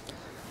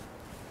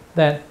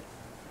 that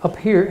up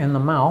here in the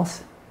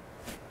mouth,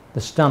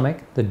 the stomach,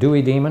 the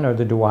duodenum or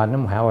the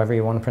duodenum, however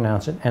you want to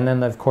pronounce it, and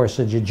then, of course,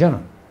 the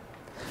jejunum.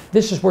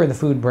 This is where the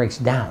food breaks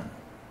down.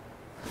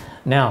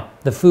 Now,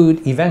 the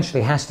food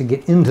eventually has to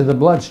get into the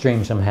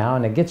bloodstream somehow,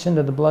 and it gets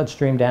into the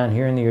bloodstream down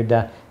here in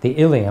the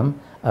ileum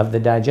of the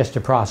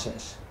digestive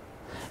process.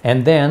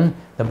 And then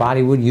the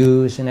body would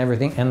use and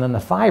everything, and then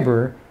the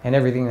fiber and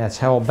everything that's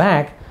held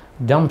back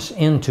dumps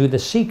into the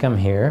cecum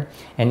here,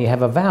 and you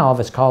have a valve,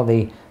 it's called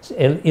the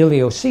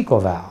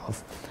ileocecal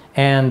valve,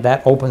 and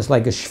that opens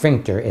like a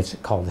sphincter. It's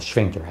called the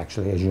sphincter,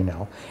 actually, as you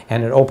know,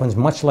 and it opens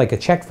much like a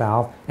check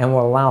valve and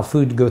will allow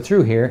food to go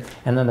through here,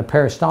 and then the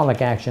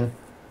peristaltic action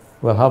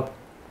will help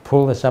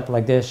pull this up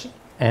like this,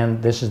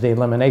 and this is the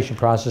elimination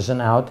process,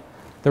 and out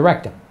the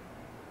rectum.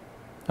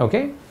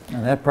 Okay?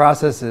 And that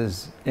process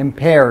is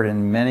impaired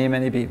in many,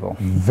 many people.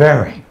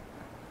 Very.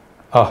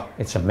 Oh,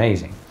 it's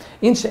amazing.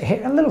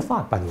 A little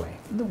thought, by the way,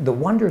 the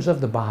wonders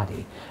of the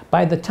body.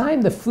 By the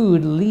time the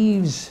food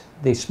leaves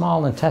the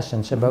small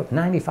intestines, about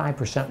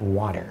 95%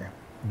 water.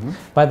 Mm-hmm.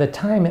 By the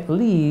time it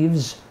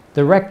leaves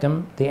the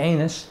rectum, the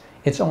anus,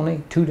 it's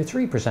only 2 to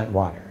 3%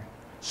 water.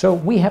 So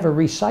we have a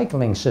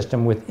recycling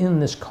system within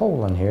this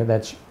colon here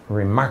that's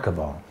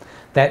remarkable,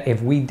 that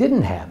if we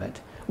didn't have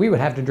it, we would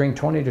have to drink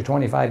 20 to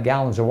 25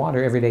 gallons of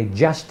water every day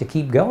just to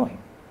keep going.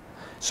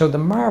 So the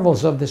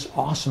marvels of this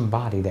awesome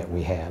body that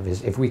we have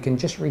is if we can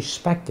just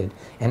respect it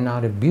and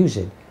not abuse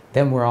it,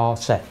 then we're all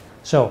set.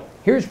 So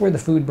here's where the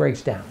food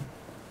breaks down.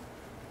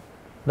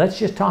 Let's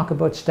just talk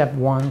about step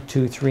 1,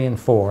 2, 3, and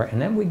 4,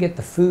 and then we get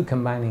the food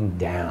combining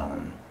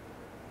down.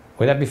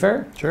 Would that be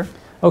fair? Sure.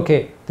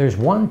 Okay, there's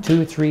 1,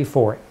 2, 3,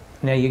 4.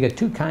 Now you get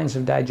 2 kinds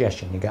of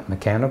digestion. You got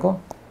mechanical,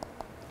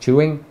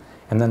 chewing,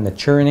 and then the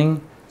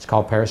churning, It's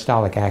called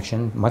peristaltic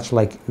action, much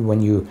like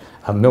when you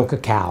milk a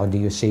cow, do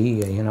you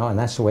see, and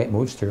that's the way it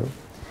moves through.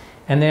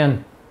 And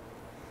then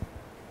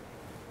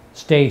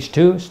stage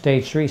 2,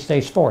 stage 3,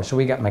 stage 4. So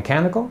we got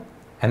mechanical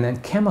and then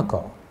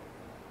chemical.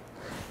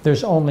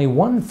 There's only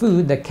one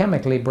food that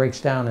chemically breaks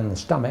down in the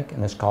stomach,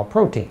 and it's called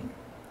protein.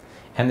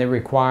 And they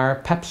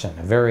require pepsin,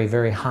 a very,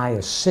 very high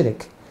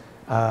acidic,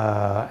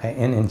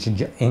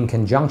 in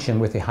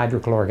conjunction with the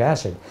hydrochloric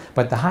acid.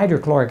 But the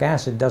hydrochloric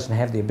acid doesn't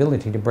have the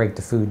ability to break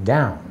the food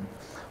down.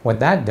 What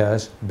that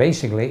does,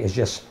 basically, is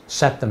just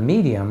set the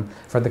medium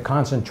for the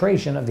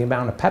concentration of the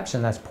amount of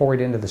pepsin that's poured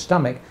into the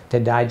stomach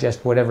to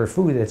digest whatever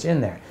food that's in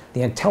there.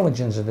 The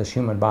intelligence of this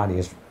human body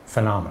is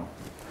phenomenal.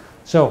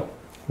 So,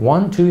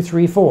 1, 2,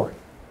 3, 4.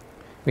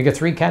 We got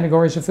 3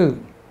 categories of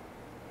food.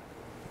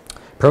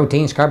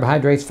 Proteins,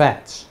 carbohydrates,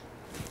 fats.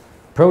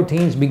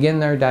 Proteins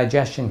begin their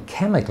digestion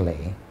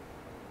chemically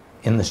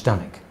in the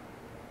stomach.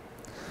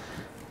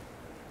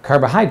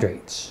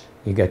 Carbohydrates,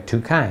 you got 2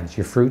 kinds,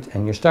 your fruit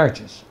and your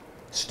starches.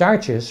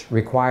 Starches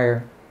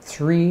require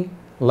 3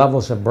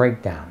 levels of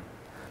breakdown.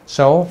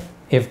 So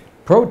if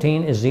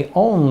protein is the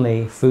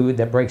only food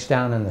that breaks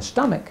down in the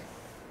stomach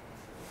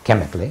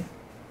chemically,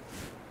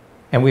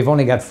 and we've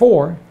only got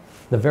 4,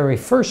 the very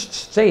first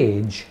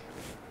stage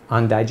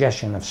on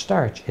digestion of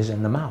starch is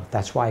in the mouth.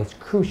 That's why it's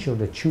crucial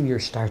to chew your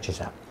starches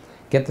up.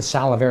 Get the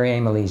salivary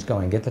amylase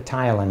going, get the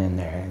ptyalin in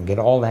there, and get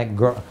all that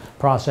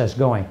process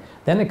going.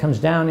 Then it comes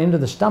down into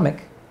the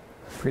stomach.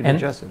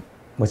 Pre-digested.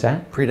 What's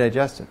that?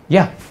 Pre-digested.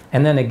 Yeah,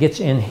 and then it gets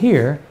in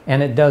here,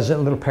 and it does a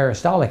little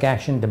peristaltic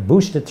action to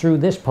boost it through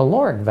this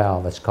pyloric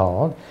valve, it's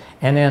called,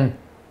 and then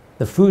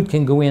the food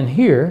can go in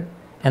here,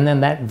 and then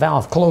that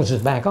valve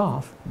closes back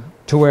off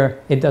to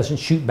where it doesn't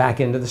shoot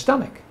back into the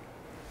stomach.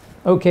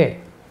 Okay,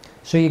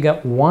 so you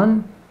got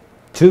 1,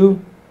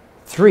 2,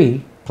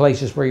 3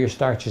 places where your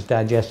starches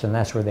digest, and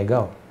that's where they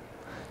go.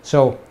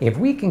 So if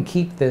we can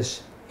keep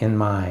this in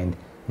mind,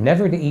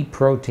 never to eat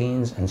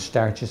proteins and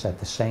starches at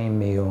the same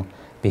meal,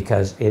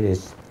 because it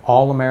is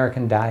all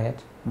American diet.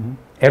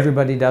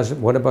 Everybody does it.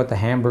 What about the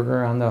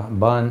hamburger on the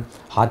bun,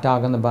 hot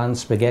dog on the bun,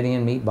 spaghetti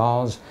and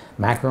meatballs,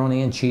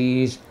 macaroni and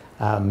cheese,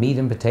 meat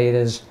and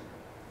potatoes,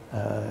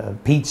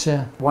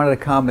 pizza? Wanted to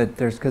comment,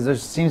 because there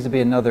seems to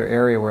be another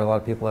area where a lot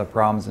of people have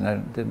problems, and I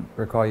didn't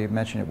recall you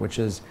mentioned it, which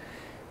is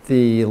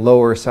the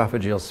lower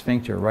esophageal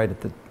sphincter, right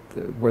at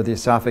where the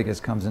esophagus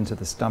comes into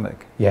the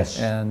stomach. Yes.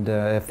 And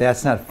if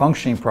that's not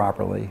functioning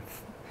properly,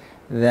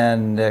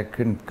 then that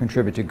can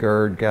contribute to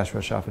GERD,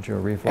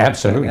 gastroesophageal reflux.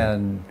 Absolutely.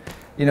 And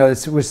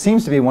it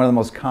seems to be one of the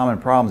most common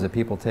problems that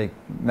people take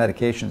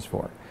medications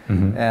for.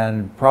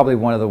 And probably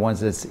one of the ones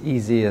that's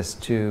easiest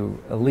to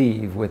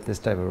alleviate with this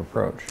type of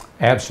approach.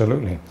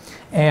 Absolutely.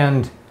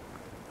 And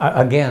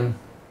again,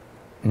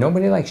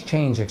 nobody likes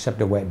change except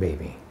a wet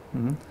baby.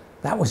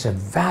 That was a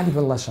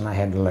valuable lesson I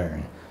had to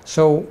learn.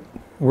 So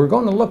we're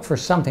going to look for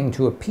something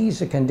to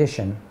appease a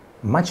condition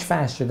much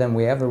faster than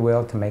we ever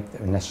will to make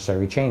the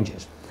necessary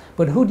changes.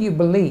 But who do you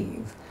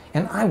believe?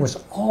 And I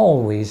was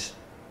always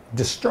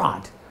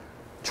distraught,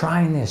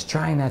 trying this,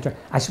 trying that.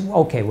 I said,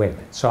 okay, wait a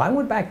minute. So I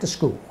went back to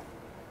school.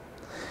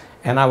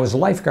 And I was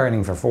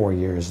lifeguarding for 4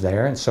 years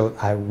there. And so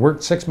I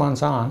worked 6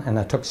 months on, and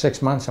I took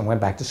 6 months and went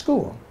back to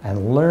school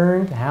and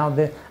learned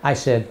how I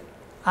said,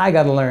 I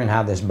got to learn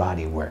how this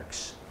body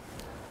works.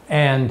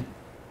 And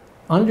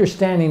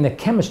understanding the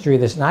chemistry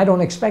of this, and I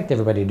don't expect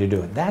everybody to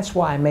do it. That's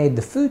why I made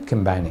the food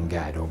combining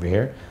guide over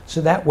here,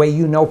 so that way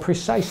you know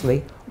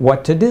precisely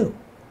what to do.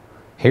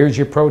 Here's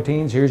your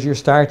proteins, here's your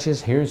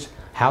starches, here's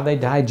how they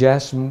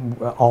digest,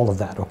 and all of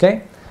that,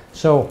 okay?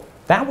 So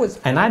that was,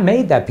 and I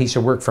made that piece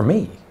of work for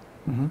me.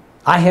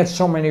 I had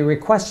so many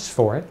requests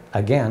for it.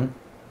 Again,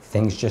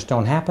 things just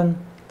don't happen.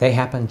 They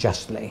happen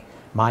justly.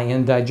 My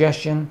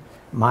indigestion,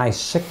 my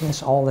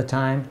sickness all the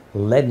time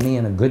led me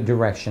in a good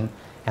direction.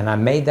 And I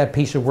made that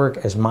piece of work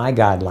as my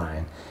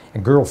guideline. A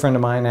girlfriend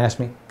of mine asked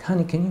me,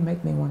 honey, can you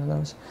make me one of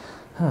those?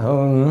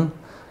 Oh,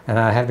 and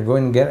I had to go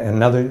in and get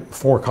another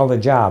 4-color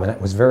job, and it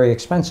was very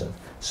expensive.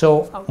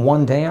 So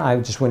one day I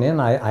just went in,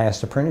 I asked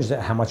the printers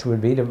how much it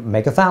would be to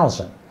make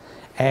 1,000.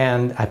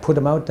 And I put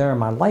them out there on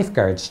my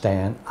lifeguard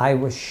stand. I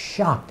was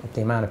shocked at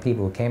the amount of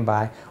people who came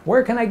by.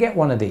 Where can I get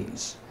one of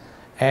these?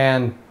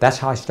 And that's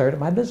how I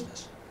started my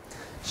business.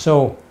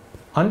 So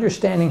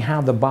understanding how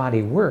the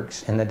body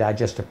works in the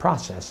digestive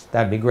process,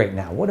 that'd be great.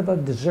 Now, what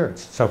about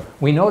desserts? So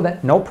we know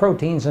that no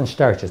proteins and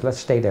starches. Let's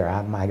stay there.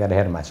 I got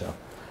ahead of myself.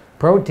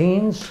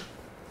 Proteins,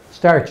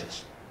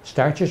 starches.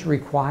 Starches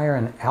require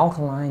an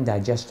alkaline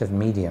digestive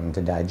medium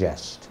to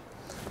digest.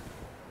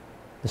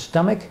 The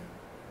stomach,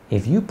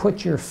 if you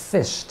put your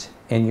fist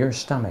in your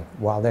stomach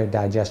while they're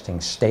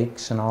digesting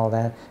steaks and all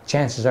that,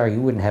 chances are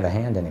you wouldn't have a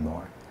hand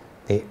anymore.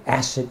 The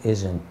acid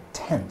is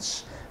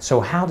intense.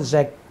 So how does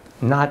that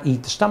not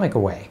eat the stomach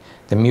away?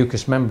 The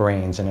mucous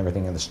membranes and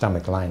everything in the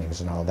stomach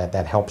linings and all that,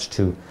 that helps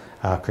to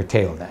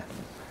curtail that.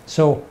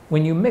 So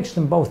when you mix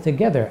them both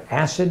together,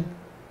 acid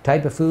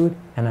type of food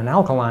and an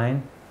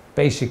alkaline,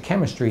 basic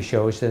chemistry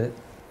shows that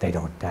they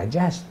don't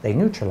digest, they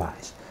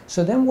neutralize.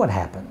 So then what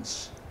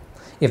happens?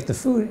 if the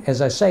food,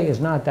 as I say, is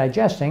not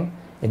digesting,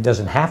 it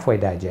doesn't halfway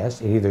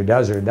digest, it either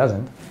does or it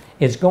doesn't,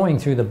 it's going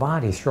through the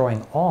body,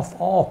 throwing off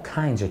all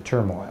kinds of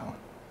turmoil.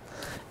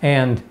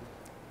 And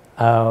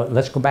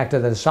let's go back to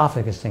the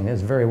esophagus thing.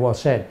 That's very well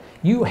said.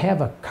 You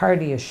have a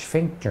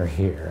cardiosphincter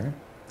here,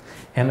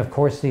 and of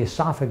course the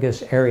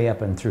esophagus area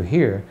up and through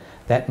here,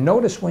 that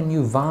notice when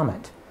you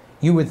vomit,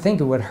 you would think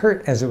it would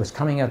hurt as it was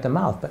coming out the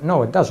mouth, but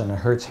no, it doesn't. It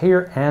hurts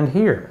here and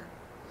here,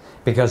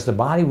 because the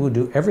body will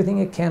do everything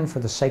it can for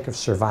the sake of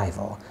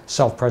survival,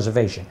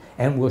 self-preservation,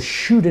 and will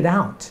shoot it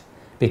out,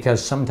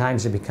 because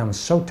sometimes it becomes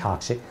so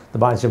toxic, the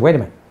body says, wait a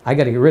minute, I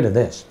got to get rid of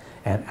this,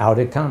 and out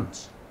it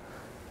comes,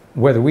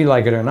 whether we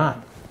like it or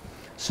not.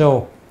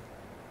 So,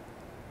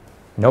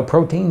 no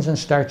proteins and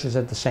starches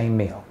at the same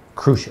meal,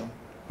 crucial.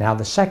 Now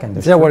the second.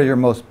 Is that one of your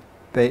most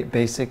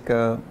basic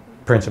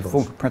principles?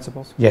 Food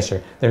principles? Yes,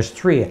 sir. There's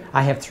 3.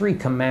 I have 3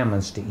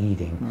 commandments to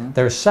eating. Mm-hmm.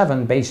 There's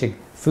 7 basic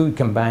food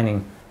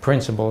combining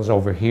principles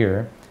over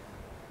here,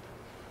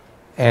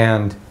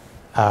 and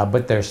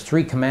but there's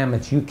 3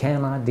 commandments you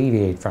cannot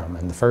deviate from,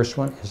 and the first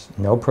one is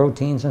no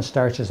proteins and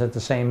starches at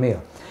the same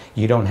meal.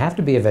 You don't have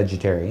to be a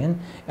vegetarian.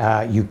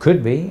 You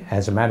could be.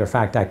 As a matter of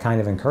fact, I kind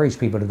of encourage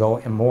people to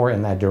go more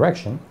in that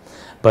direction,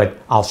 but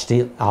I'll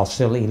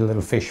still eat a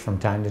little fish from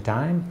time to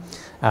time,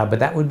 but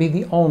that would be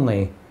the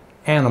only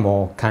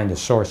animal kind of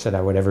source that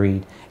I would ever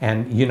eat.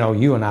 And you know,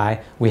 you and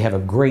I, we have a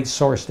great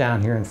source down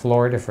here in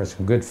Florida for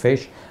some good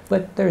fish,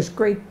 but there's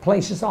great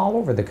places all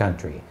over the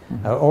country,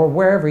 or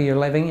wherever you're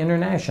living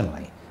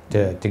internationally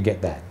to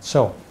get that.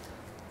 So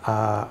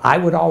I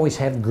would always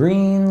have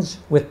greens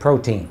with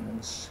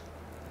proteins.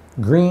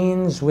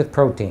 Greens with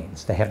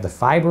proteins. They have the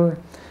fiber.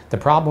 The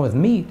problem with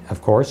meat,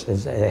 of course,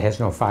 is it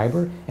has no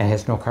fiber and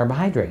has no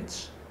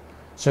carbohydrates.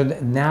 So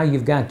now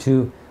you've got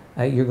to,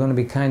 you're going to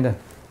be kind of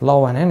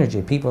low on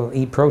energy. People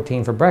eat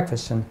protein for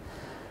breakfast, and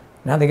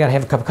now they got to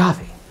have a cup of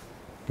coffee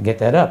to get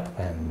that up.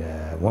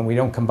 And when we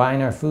don't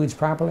combine our foods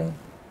properly,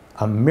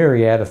 a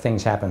myriad of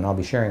things happen. I'll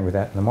be sharing with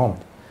that in a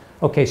moment.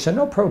 Okay, so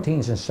no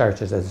proteins and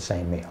starches at the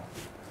same meal.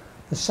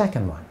 The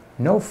second one,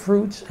 no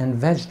fruits and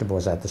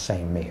vegetables at the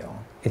same meal.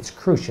 It's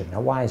crucial.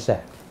 Now, why is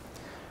that?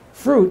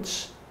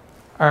 Fruits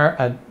are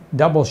a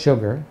double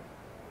sugar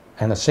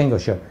and a single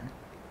sugar,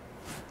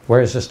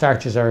 whereas the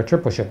starches are a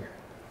triple sugar,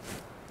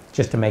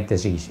 just to make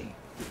this easy.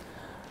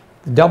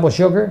 The double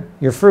sugar,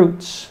 your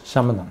fruits,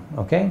 some of them,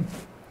 okay?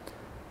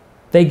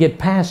 They get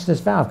past this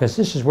valve, because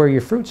this is where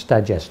your fruits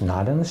digest,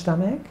 not in the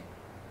stomach.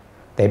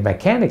 They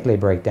mechanically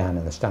break down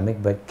in the stomach,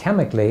 but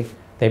chemically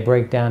they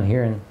break down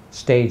here in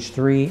stage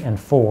 3 and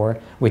 4,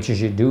 which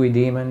is your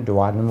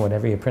duodenum,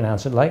 whatever you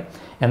pronounce it like,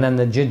 and then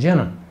the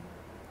jejunum.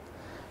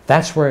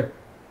 That's where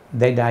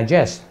they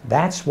digest.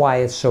 That's why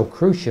it's so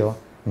crucial,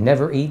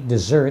 never eat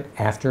dessert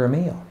after a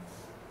meal.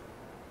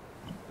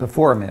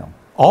 Before a meal?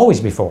 Always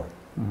before.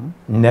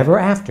 Never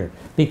after.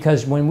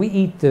 Because when we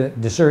eat the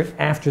dessert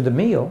after the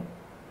meal,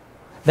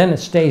 then it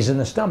stays in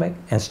the stomach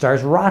and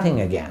starts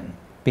rotting again,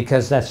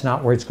 because that's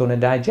not where it's going to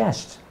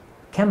digest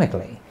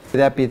chemically. Would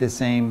that be the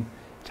same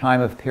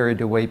time of period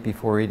to wait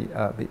before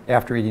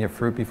after eating a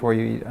fruit before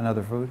you eat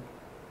another food?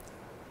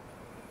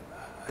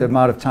 The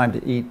amount of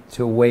time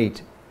to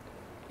wait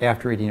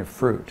after eating a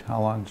fruit,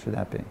 how long should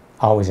that be?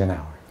 Always an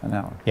hour. An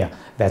hour. Yeah,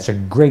 that's a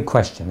great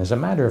question. As a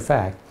matter of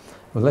fact,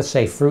 well, let's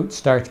say fruit,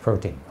 starch,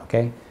 protein,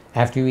 okay?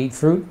 After you eat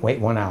fruit, wait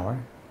 1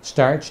 hour.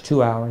 Starch,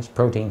 2 hours.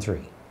 Protein, 3.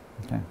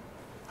 Okay.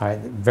 All right,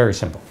 very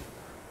simple.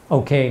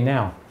 Okay,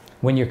 now,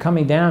 when you're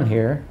coming down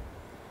here,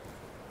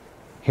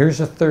 here's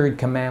a third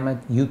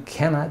commandment you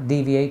cannot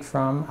deviate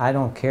from. I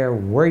don't care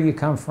where you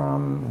come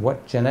from,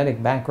 what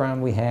genetic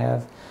background we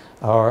have,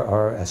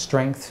 or a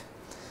strength.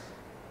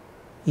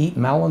 Eat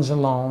melons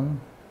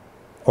alone,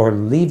 or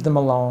leave them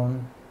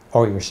alone,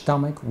 or your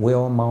stomach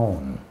will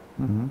moan.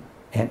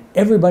 And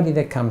everybody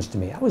that comes to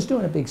me, I was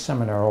doing a big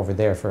seminar over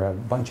there for a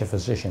bunch of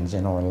physicians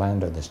in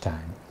Orlando this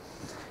time.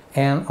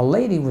 And a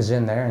lady was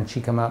in there, and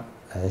she come up,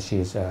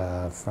 she's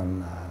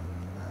from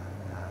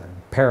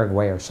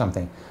Paraguay or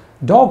something.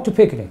 Dr.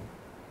 Pickering,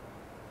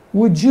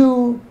 would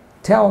you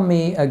tell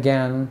me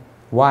again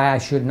why I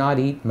should not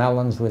eat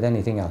melons with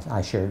anything else?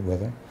 I shared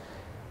with her.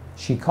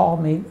 She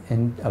called me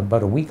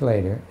about a week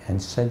later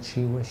and said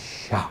she was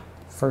shocked.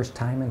 First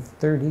time in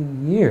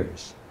 30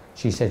 years.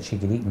 She said she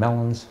could eat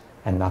melons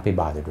and not be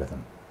bothered with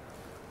them.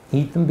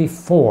 Eat them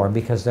before,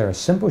 because they're a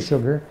simple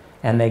sugar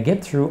and they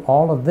get through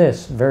all of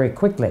this very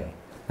quickly.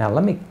 Now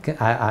let me,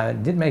 I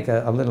did make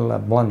a little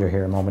blunder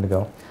here a moment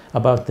ago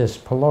about this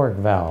pyloric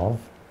valve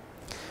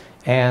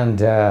and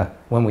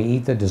when we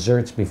eat the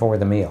desserts before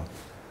the meal.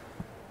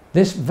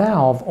 This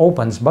valve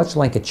opens much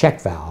like a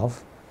check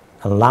valve,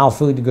 allow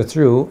food to go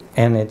through,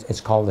 and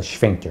it's called a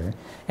sphincter,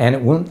 and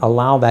it won't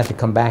allow that to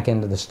come back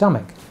into the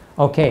stomach.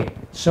 Okay,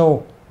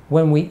 so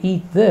when we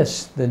eat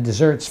this, the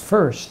desserts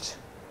first,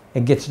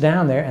 it gets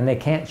down there and they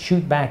can't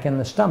shoot back in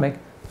the stomach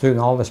through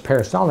all this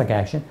peristaltic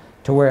action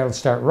to where it'll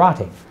start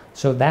rotting.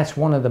 So that's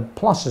one of the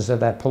pluses of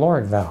that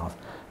pyloric valve.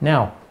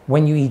 Now,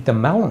 when you eat the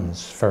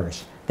melons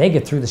first, they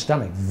get through the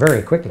stomach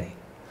very quickly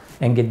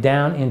and get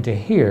down into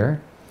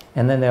here,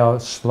 and then they'll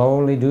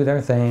slowly do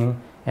their thing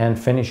and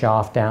finish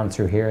off down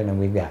through here, and then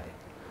we've got it.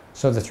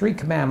 So the 3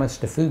 commandments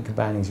to food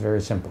combining is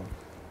very simple.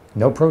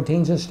 No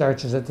proteins and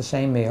starches at the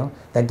same meal.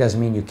 That doesn't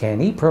mean you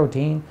can't eat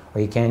protein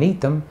or you can't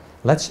eat them.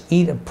 Let's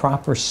eat a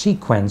proper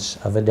sequence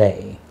of a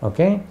day,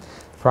 okay?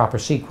 Proper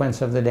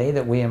sequence of the day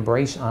that we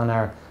embrace on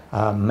our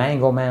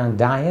Mango Man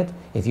diet.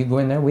 If you go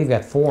in there, we've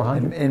got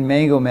 400. And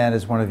Mango Man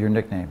is one of your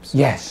nicknames.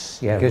 Yes.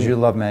 Yeah. Because you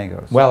love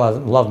mangoes. Well, I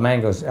love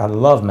mangoes. I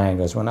love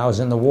mangoes. When I was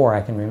in the war,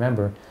 I can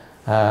remember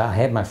I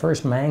had my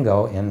first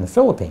mango in the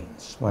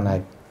Philippines when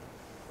I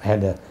had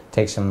to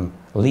take some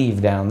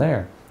leave down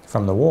there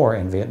from the war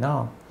in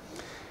Vietnam.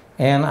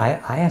 And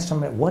I asked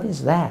somebody, what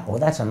is that? Well,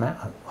 that's a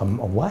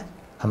what?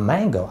 A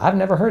mango. I've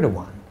never heard of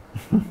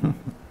one.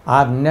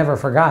 I've never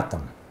forgot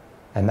them.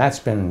 And that's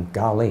been,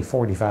 golly,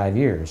 45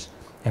 years.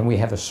 And we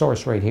have a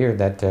source right here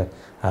that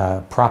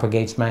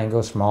propagates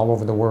mangoes from all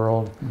over the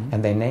world.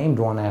 And they named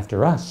one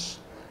after us.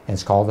 And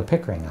it's called the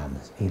Pickering. I'm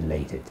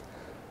elated.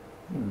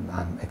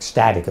 I'm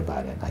ecstatic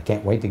about it. I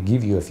can't wait to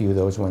give you a few of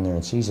those when they're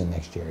in season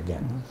next year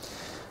again.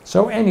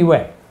 So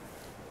anyway,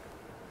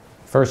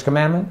 first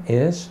commandment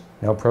is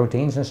no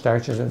proteins and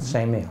starches at the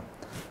same meal.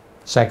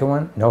 Second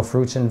one, no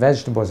fruits and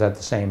vegetables at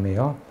the same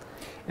meal.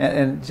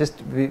 And just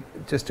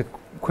a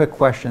quick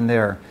question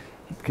there.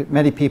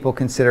 Many people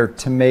consider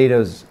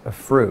tomatoes a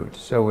fruit.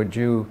 So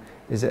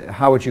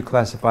how would you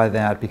classify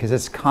that? Because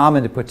it's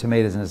common to put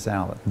tomatoes in a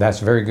salad.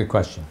 That's a very good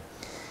question.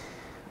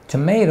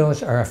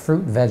 Tomatoes are a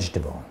fruit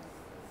vegetable.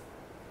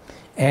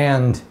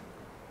 And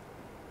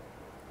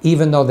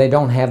even though they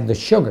don't have the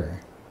sugar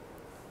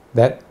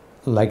that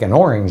like an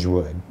orange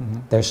would,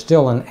 they're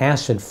still an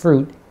acid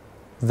fruit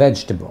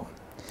vegetable.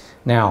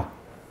 Now,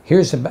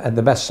 here's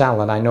the best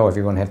salad I know if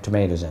you're going to have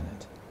tomatoes in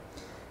it.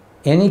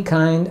 Any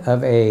kind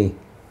of a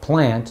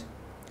plant,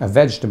 a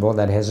vegetable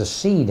that has a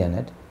seed in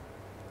it,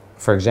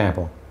 for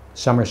example,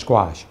 summer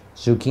squash,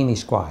 zucchini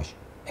squash,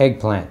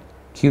 eggplant,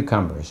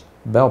 cucumbers,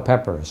 bell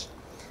peppers,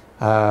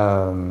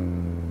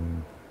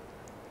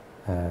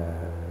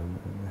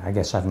 I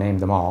guess I've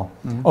named them all,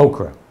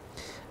 okra.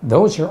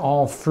 Those are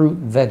all fruit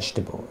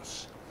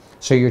vegetables.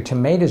 So your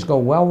tomatoes go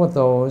well with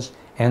those,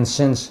 and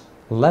since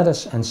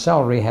lettuce and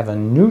celery have a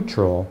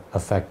neutral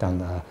effect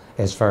on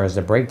as far as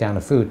the breakdown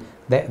of food,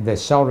 the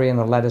celery and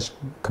the lettuce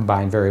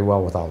combine very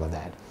well with all of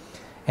that.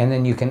 And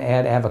then you can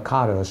add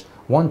avocados.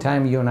 One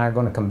time you and I are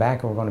going to come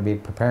back and we're going to be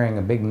preparing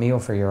a big meal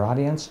for your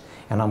audience,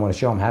 and I'm going to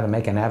show them how to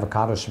make an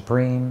avocado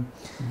supreme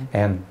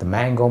and the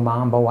mango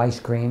mambo ice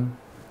cream.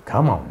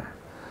 Come on now.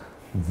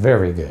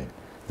 Very good.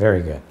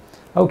 Very good.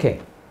 Okay.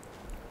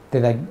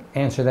 Did I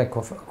answer that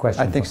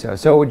question? I think so.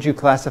 So would you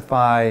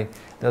classify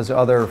those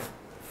other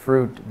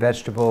fruit,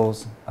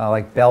 vegetables,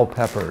 like bell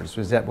peppers?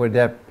 Would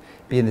that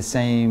be in the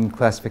same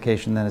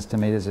classification then as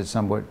tomatoes, that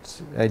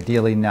somewhat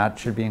ideally not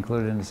should be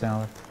included in the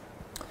salad?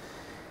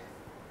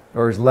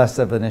 Or is less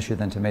of an issue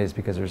than tomatoes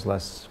because there's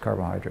less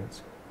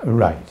carbohydrates?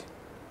 Right.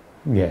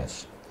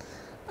 Yes.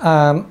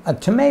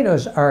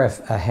 Tomatoes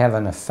have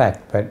an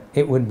effect, but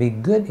it would be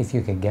good if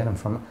you could get them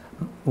from...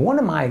 One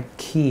of my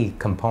key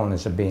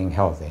components of being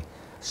healthy,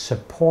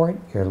 support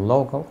your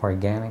local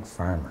organic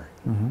farmer.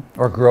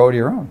 Or grow it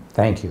your own.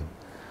 Thank you.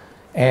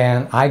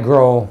 And I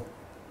grow,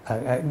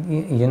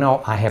 you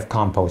know, I have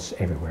compost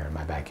everywhere in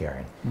my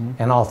backyard.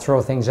 And I'll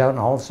throw things out and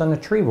all of a sudden a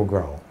tree will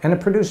grow. And it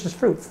produces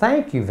fruit.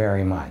 Thank you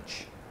very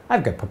much.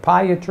 I've got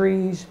papaya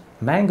trees,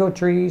 mango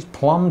trees,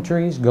 plum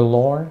trees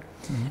galore.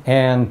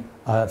 And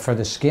for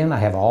the skin, I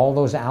have all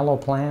those aloe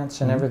plants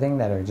and everything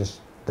that are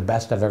just the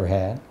best I've ever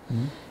had.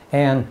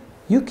 And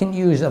you can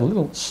use a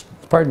little,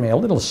 pardon me, a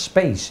little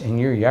space in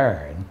your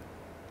yard.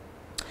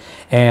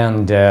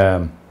 And,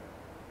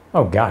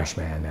 oh gosh,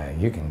 man,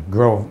 you can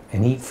grow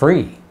and eat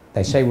free.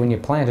 They say when you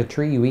plant a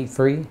tree, you eat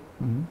free.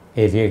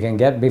 If you can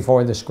get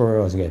before the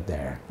squirrels get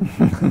there.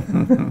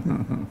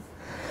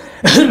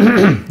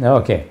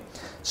 Okay,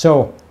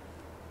 so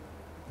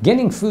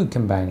getting food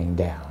combining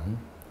down,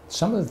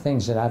 some of the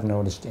things that I've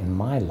noticed in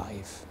my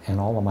life and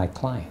all of my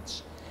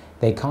clients,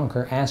 they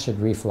conquer acid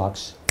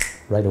reflux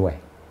right away.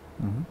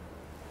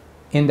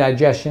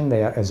 Indigestion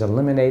is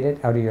eliminated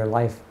out of your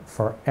life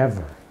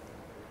forever.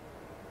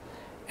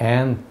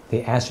 And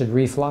the acid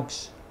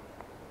reflux,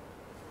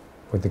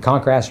 with the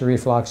conquer acid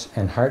reflux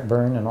and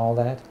heartburn and all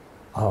that,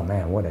 oh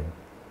man, what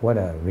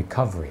a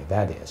recovery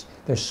that is.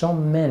 There's so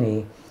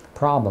many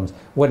problems.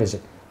 What is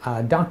it?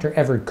 Dr.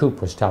 Everett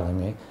Koop was telling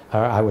me,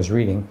 I was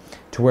reading,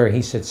 to where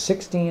he said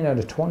 16 out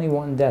of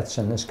 21 deaths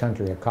in this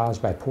country are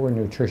caused by poor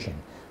nutrition.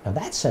 Now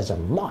that says a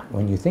lot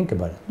when you think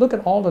about it. Look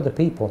at all of the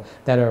people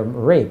that are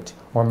raped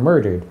or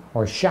murdered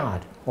or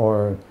shot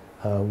or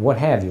what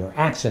have you, or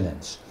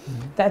accidents.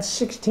 That's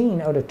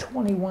 16 out of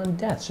 21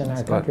 deaths in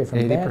our country from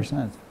 80%.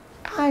 that.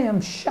 I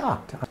am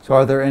shocked. So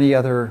are there any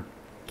other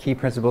key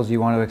principles you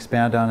want to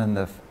expand on in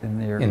the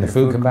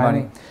food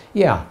combining?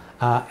 Yeah,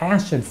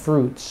 acid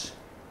fruits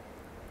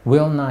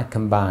will not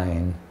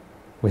combine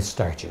with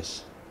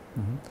starches.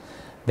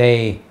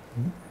 They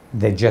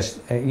just,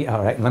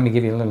 all right, let me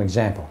give you a little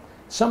example.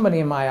 Somebody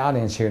in my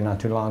audience here not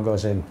too long ago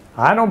said,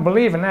 I don't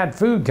believe in that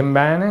food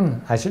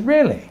combining. I said,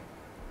 really?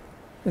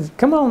 He said,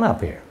 come on up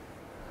here.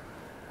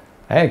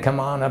 Hey, come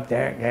on up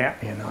there. Yeah,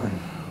 you know.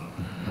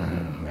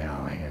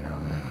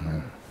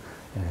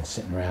 And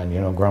sitting around,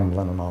 you know,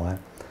 grumbling and all that.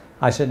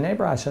 I said,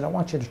 neighbor, I said, I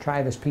want you to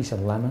try this piece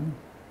of lemon,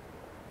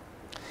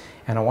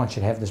 and I want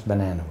you to have this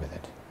banana with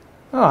it.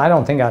 Oh, I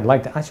don't think I'd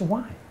like that. I said,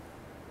 why?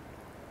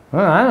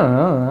 Well, I don't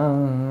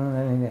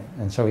know.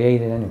 And so he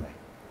ate it anyway.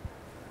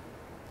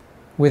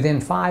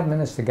 Within 5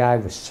 minutes, the guy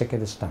was sick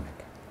at his stomach.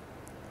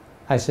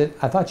 I said,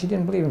 I thought you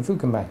didn't believe in food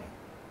combining.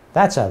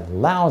 That's a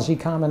lousy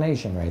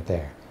combination right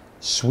there.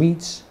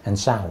 Sweets and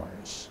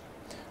sours,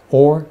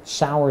 or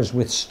sours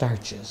with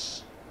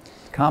starches.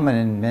 Common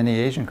in many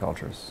Asian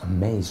cultures.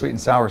 Amazing. Sweet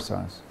and sour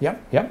sauce.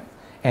 Yep, yep.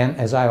 And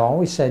as I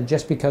always said,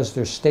 just because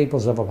they're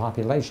staples of a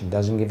population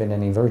doesn't give it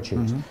any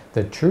virtues.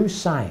 The true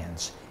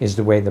science is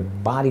the way the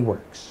body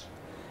works.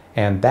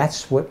 And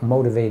that's what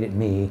motivated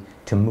me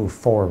to move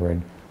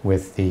forward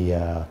with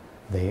the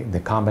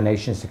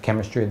combinations, the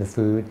chemistry of the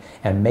food,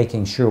 and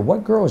making sure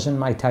what grows in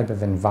my type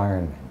of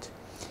environment.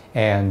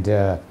 And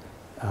the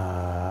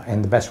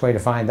best way to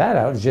find that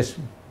out is just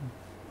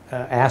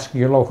ask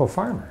your local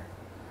farmer.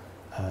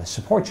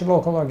 Support your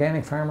local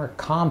organic farmer.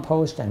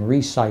 Compost and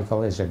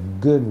recycle is a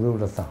good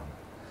rule of thumb.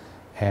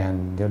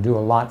 And you'll do a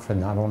lot for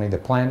not only the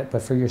planet,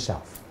 but for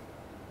yourself.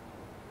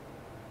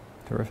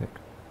 Terrific.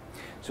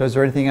 So is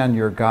there anything on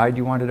your guide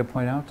you wanted to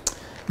point out?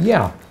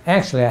 Yeah,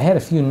 actually I had a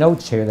few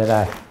notes here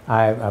that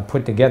I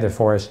put together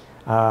for us,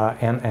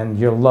 and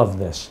you'll love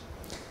this.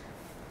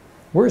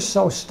 We're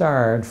so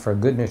starved for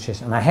good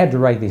nutrition, and I had to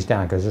write these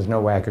down because there's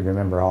no way I could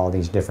remember all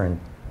these different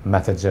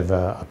methods of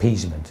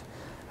appeasement.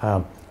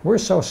 We're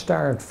so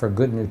starved for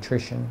good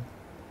nutrition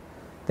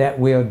that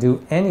we'll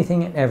do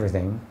anything and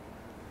everything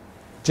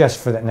just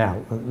for that.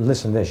 Now,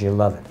 listen to this, you'll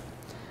love it.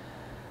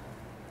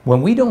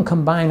 When we don't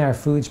combine our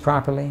foods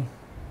properly,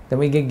 then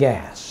we get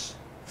gas,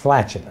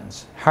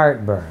 flatulence,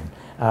 heartburn,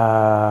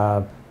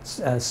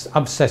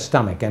 upset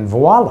stomach, and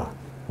voila,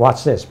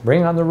 watch this,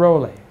 bring on the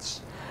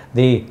Rolaids,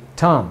 the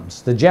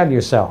Tums, the Gel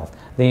Yourself,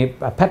 the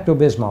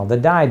Pepto-Bismol, the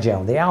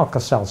Digel, the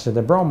Alka-Seltzer,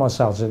 the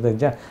Bromo-Seltzer,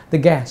 the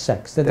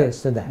Gas-X, the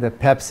this, the that. The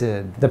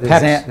Pepsid, the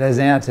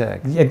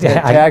Zantac, the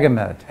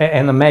Tagamet.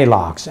 And the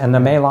Malox, and the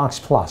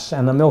Malox Plus,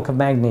 and the milk of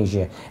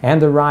magnesia,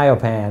 and the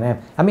Riopan.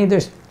 And, I mean,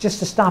 there's just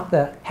to stop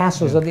the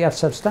hassles of the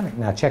upset stomach.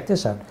 Now, check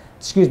this out.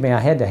 Excuse me, I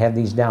had to have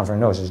these down for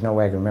notes. There's no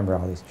way I can remember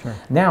all these. Sure.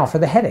 Now, for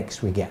the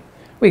headaches we get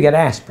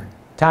aspirin,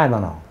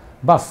 Tylenol,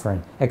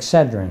 Bufferin,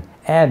 Excedrin,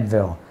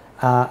 Advil,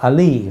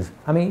 Aleve.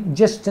 I mean,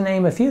 just to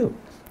name a few.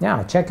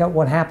 Now, check out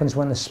what happens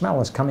when the smell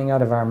is coming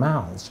out of our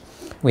mouths.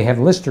 We have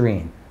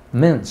Listerine,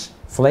 mints,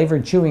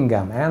 flavored chewing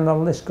gum, and the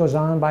list goes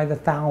on by the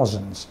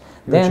thousands.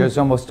 Which is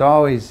almost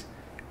always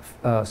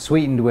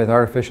sweetened with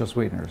artificial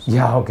sweeteners.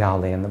 Yeah, oh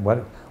golly, and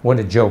what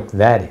a joke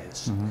that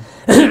is.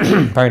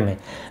 Pardon me.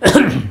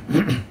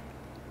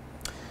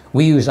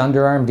 We use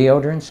underarm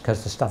deodorants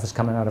because the stuff is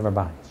coming out of our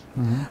bodies.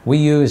 We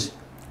use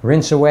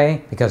Rinse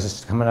Away because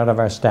it's coming out of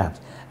our scalps.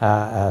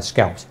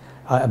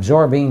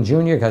 Absorbine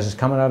Junior because it's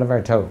coming out of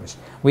our toes.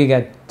 We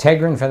get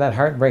Tegrin for that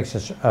heartbreak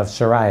of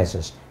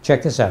psoriasis.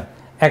 Check this out.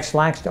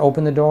 X-Lax to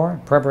open the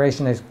door.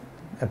 Preparation H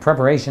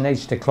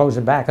to close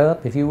it back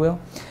up, if you will.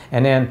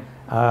 And then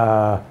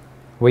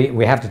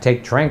we have to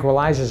take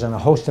tranquilizers and a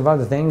host of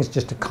other things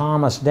just to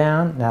calm us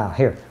down. Now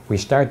here, we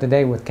start the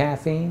day with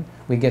caffeine.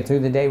 We get through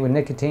the day with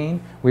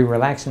nicotine. We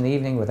relax in the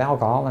evening with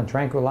alcohol and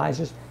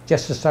tranquilizers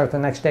just to start the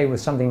next day with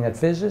something that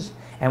fizzes.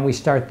 And we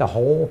start the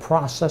whole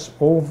process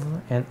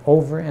over and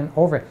over and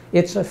over.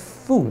 It's a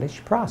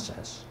foolish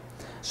process.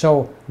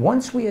 So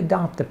once we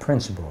adopt the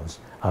principles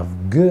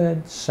of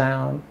good,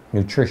 sound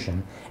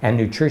nutrition, and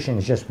nutrition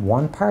is just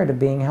one part of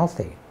being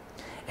healthy,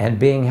 and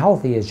being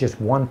healthy is just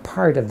one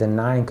part of the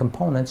 9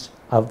 components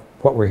of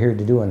what we're here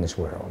to do in this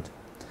world.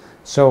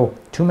 So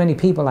too many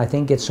people, I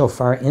think, get so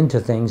far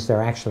into things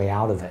they're actually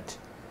out of it.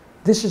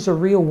 This is a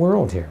real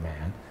world here,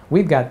 man.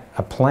 We've got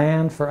a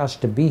plan for us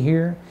to be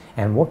here,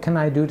 and what can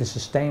I do to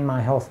sustain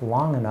my health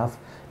long enough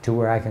to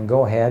where I can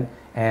go ahead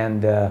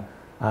and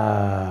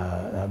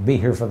be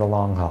here for the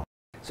long haul.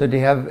 So do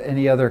you have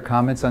any other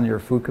comments on your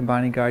food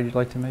combining guide you'd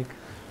like to make?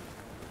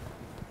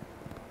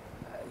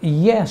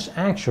 Yes,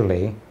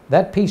 actually,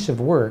 that piece of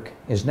work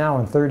is now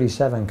in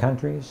 37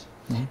 countries.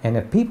 And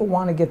if people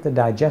want to get the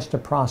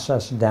digestive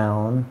process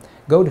down,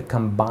 go to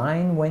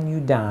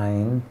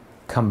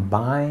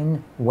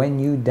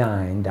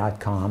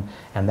combinewenyoudine.com,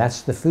 and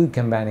that's the food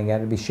combining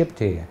guide to be shipped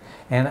to you.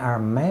 And our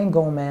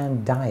Mango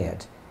Man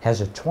Diet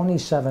has a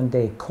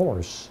 27-day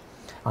course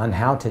on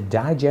how to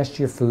digest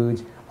your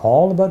foods,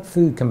 all about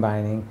food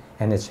combining,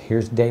 and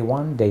here's day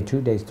 1, day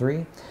 2, day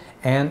 3.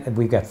 And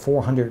we've got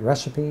 400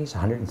 recipes,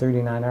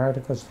 139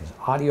 articles, there's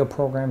audio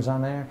programs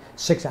on there,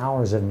 6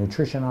 hours of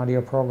nutrition audio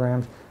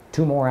programs,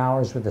 2 more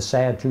hours with the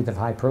sad truth of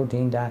high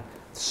protein diet,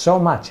 so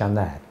much on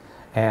that.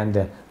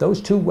 And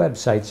those 2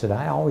 websites that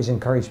I always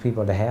encourage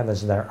people to have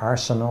as their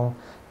arsenal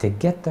to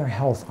get their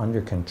health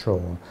under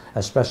control,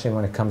 especially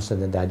when it comes to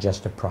the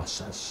digestive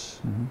process.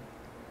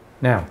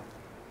 Now,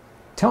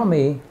 tell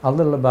me a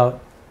little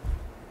about,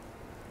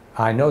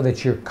 I know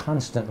that you're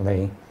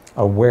constantly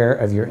aware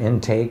of your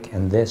intake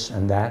and this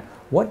and that.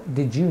 What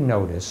did you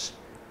notice,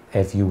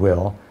 if you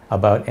will,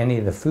 about any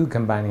of the food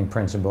combining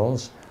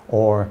principles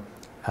or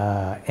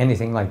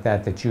anything like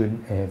that that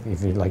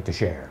if you'd like to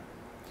share?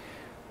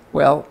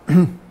 Well,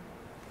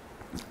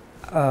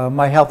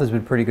 my health has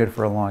been pretty good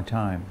for a long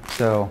time.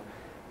 So,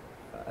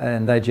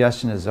 and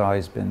digestion has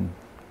always been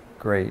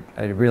great.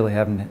 I really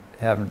haven't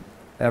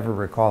ever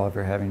recall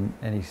ever having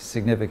any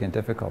significant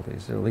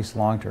difficulties, or at least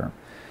long term.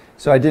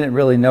 So I didn't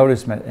really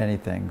notice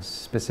anything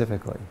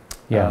specifically.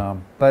 Yeah.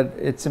 But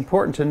it's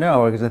important to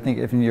know, because I think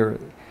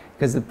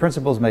because the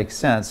principles make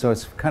sense, so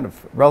it's kind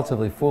of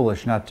relatively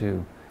foolish not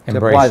to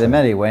apply them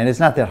anyway. And it's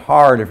not that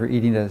hard if you're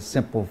eating a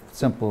simple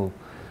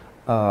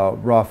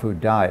raw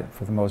food diet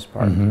for the most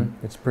part.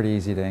 It's pretty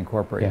easy to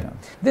incorporate them.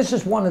 This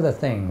is one of the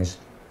things.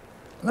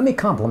 Let me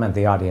compliment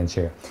the audience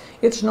here.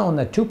 It's known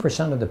that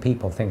 2% of the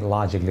people think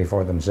logically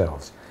for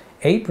themselves.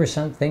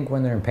 8% think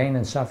when they're in pain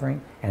and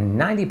suffering, and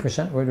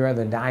 90% would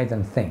rather die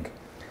than think.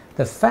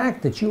 The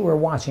fact that you are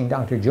watching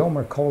Dr. Joe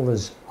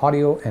Mercola's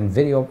audio and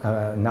video,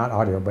 not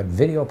audio, but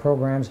video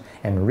programs,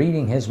 and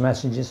reading his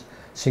messages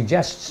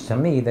suggests to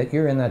me that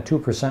you're in that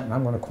 2%, and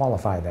I'm going to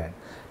qualify that.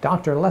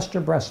 Dr.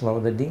 Lester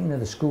Breslow, the Dean of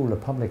the School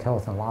of Public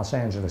Health in Los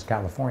Angeles,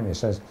 California,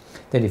 says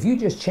that if you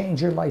just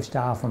change your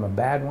lifestyle from a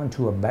bad one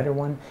to a better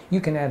one, you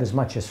can add as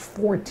much as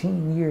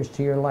 14 years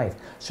to your life.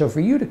 So for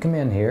you to come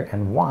in here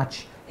and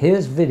watch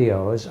his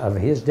videos of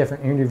his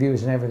different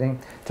interviews and everything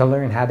to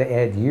learn how to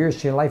add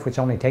years to your life, which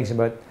only takes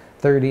about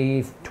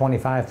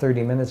 25,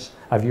 30 minutes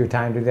of your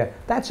time to do that,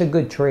 that's a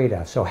good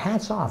trade-off. So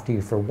hats off to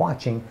you for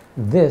watching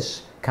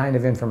this kind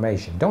of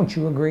information. Don't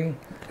you agree?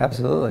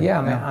 Absolutely.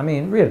 Yeah, man, I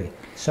mean, really.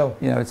 So,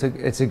 you know,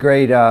 it's a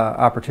great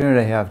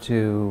opportunity to have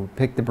to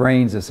pick the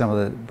brains of some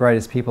of the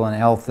brightest people in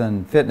health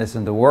and fitness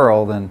in the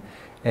world,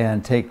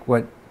 and take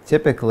what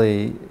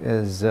typically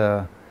is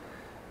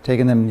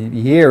taken them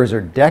years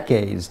or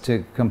decades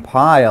to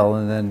compile,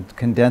 and then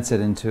condense it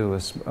into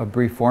a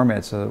brief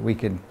format so that we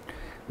can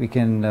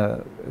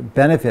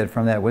benefit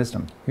from that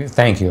wisdom.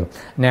 Thank you.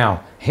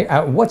 Now,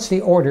 what's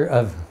the order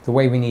of the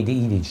way we need to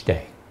eat each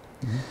day?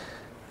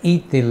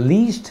 Eat the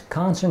least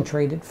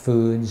concentrated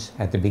foods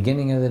at the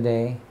beginning of the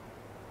day,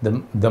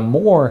 the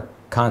more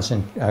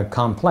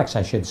complex,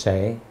 I should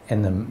say,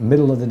 in the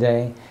middle of the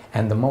day,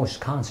 and the most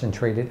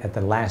concentrated at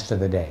the last of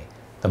the day.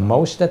 The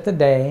most at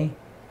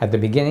the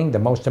beginning, the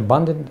most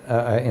abundant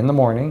in the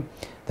morning,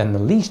 then the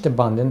least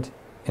abundant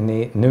in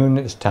the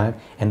noon time,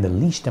 and the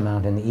least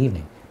amount in the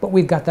evening. But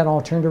we've got that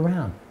all turned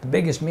around. The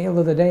biggest meal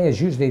of the day is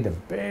usually the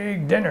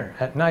big dinner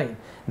at night.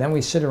 Then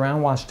we sit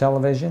around, watch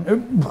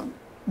television.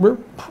 My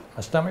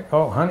stomach,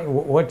 oh honey,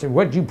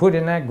 what'd you put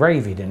in that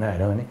gravy tonight,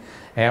 honey?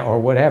 Or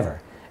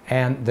whatever.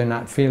 And they're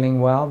not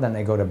feeling well, then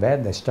they go to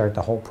bed, they start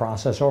the whole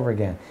process over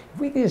again. If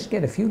we just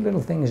get a few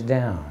little things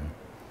down,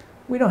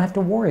 we don't have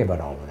to worry about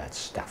all of that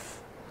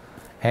stuff.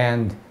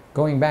 And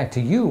going back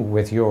to you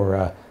with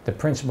your the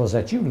principles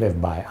that you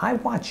live by, I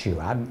watch you.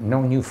 I've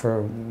known you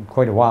for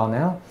quite a while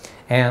now,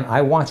 and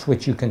I watch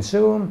what you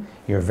consume.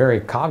 You're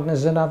very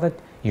cognizant of it.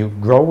 You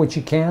grow what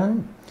you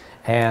can,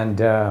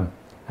 and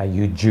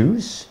you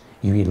juice,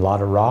 you eat a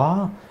lot of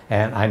raw,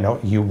 and I know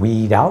we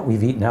eat out.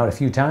 We've eaten out a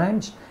few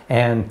times,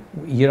 and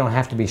you don't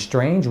have to be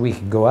strange. We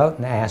can go out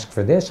and ask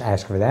for this,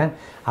 ask for that.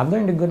 I've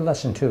learned a good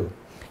lesson too.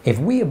 If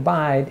we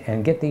abide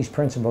and get these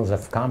principles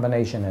of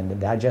combination and the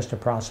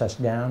digestive process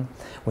down,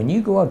 when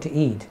you go out to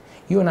eat,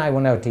 you and I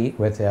went out to eat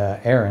with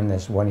Erin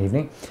this one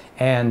evening,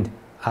 and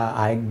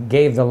I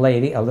gave the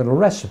lady a little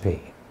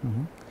recipe.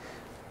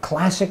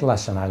 Classic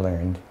lesson I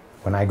learned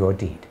when I go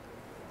to eat.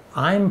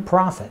 I'm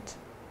profit.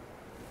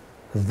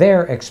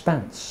 Their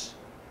expense.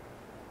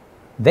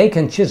 They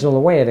can chisel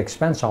away at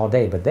expense all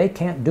day, but they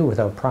can't do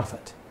without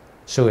profit.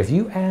 So if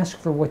you ask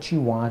for what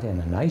you want in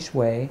a nice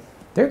way,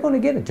 they're going to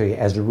get it to you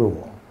as a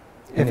rule.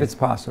 If it's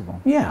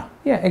possible. Yeah,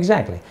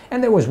 exactly.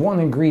 And there was one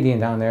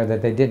ingredient on there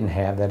that they didn't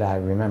have that I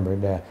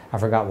remembered. I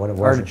forgot what it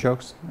was.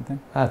 Artichokes, I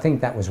think. I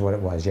think that was what it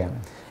was, yeah.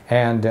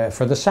 And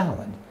for the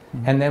salad.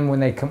 And then when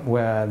they come,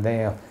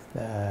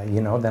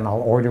 you know, then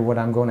I'll order what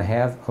I'm going to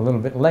have a little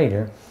bit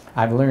later.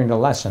 I've learned a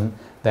lesson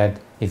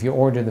that if you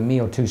order the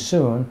meal too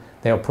soon,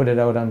 they'll put it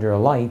out under a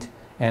light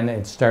and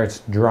it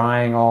starts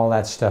drying all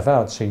that stuff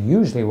out. So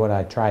usually what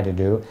I try to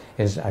do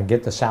is I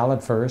get the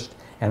salad first,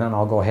 and then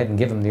I'll go ahead and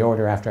give them the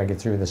order after I get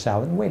through the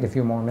salad and wait a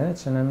few more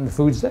minutes, and then the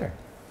food's there.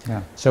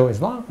 Yeah. So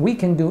as long we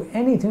can do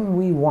anything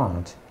we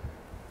want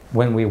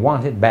when we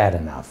want it bad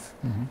enough.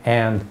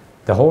 And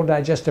the whole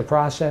digestive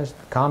process,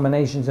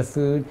 combinations of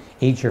food,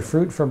 eat your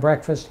fruit for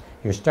breakfast,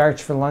 your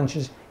starch for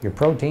lunches, your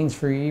proteins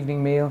for your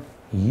evening meal,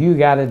 you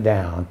got it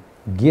down.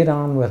 Get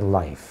on with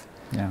life.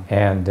 Yeah.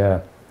 And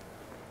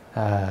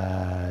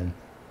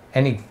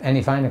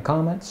any final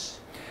comments?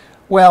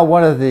 Well,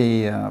 one of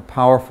the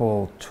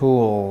powerful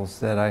tools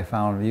that I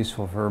found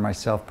useful for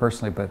myself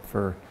personally, but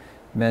for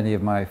many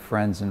of my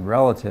friends and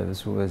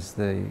relatives, was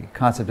the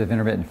concept of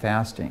intermittent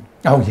fasting.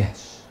 Oh,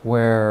 yes.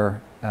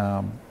 Where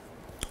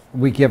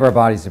we give our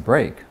bodies a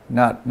break,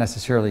 not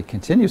necessarily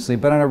continuously,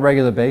 but on a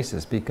regular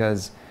basis,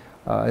 because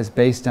it's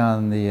based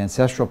on the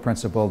ancestral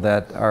principle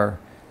that our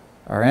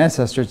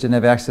ancestors didn't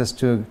have access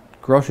to a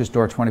grocery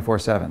store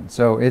 24/7.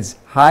 So it's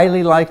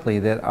highly likely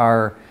that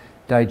our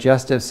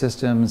digestive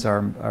systems,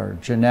 our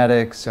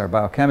genetics, our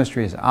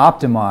biochemistry is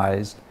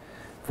optimized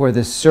for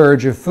this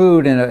surge of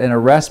food in a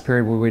rest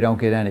period where we don't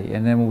get any.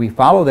 And then when we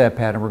follow that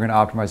pattern, we're going to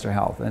optimize our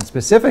health. And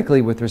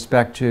specifically with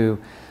respect to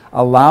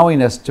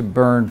allowing us to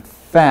burn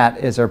fat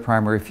as our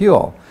primary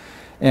fuel.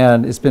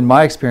 And it's been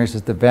my experience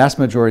that the vast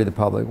majority of the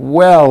public,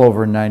 well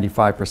over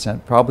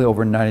 95%, probably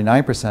over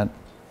 99%,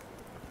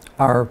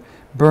 are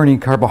burning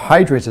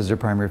carbohydrates as their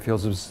primary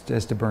fuels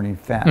as to burning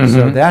fat. Mm-hmm.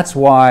 So that's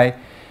why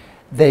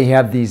they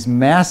have these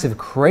massive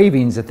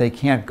cravings that they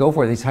can't go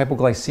for, these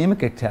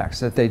hypoglycemic attacks,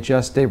 that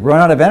they run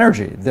out of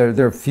energy.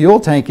 Their fuel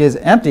tank is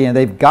empty and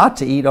they've got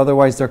to eat,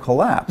 otherwise they'll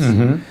collapse.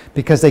 Mm-hmm.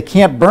 Because they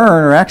can't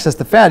burn or access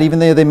the fat, even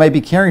though they might be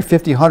carrying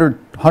 50, 100,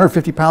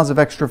 150 pounds of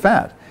extra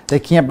fat. They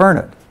can't burn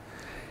it.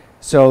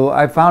 So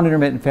I found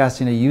intermittent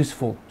fasting a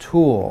useful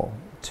tool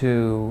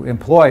to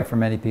employ for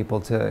many people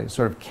to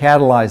sort of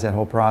catalyze that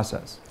whole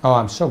process. Oh,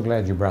 I'm so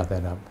glad you brought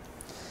that up.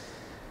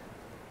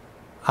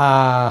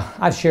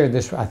 I've shared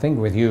this, I think,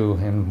 with you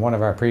in one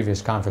of our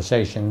previous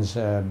conversations,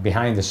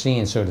 behind the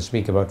scenes, so to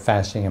speak, about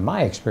fasting and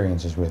my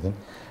experiences with it.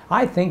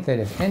 I think that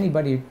if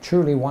anybody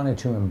truly wanted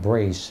to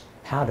embrace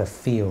how to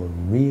feel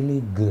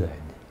really good,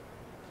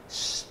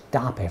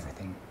 stop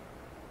everything.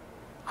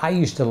 I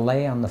used to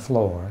lay on the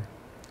floor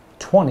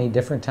 20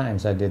 different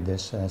times. I did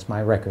this, that's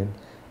my record,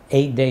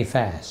 8-day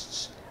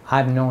fasts.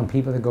 I've known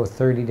people that go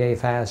 30-day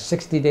fast,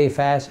 60-day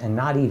fast, and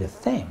not eat a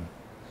thing.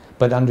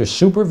 But under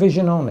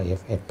supervision only.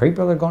 If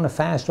people are going to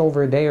fast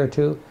over a day or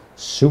two,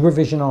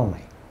 supervision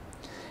only.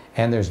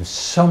 And there's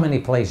so many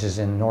places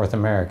in North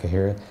America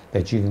here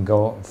that you can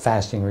go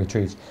fasting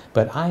retreats.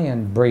 But I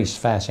embrace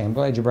fasting. I'm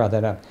glad you brought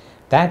that up.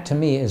 That to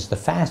me is the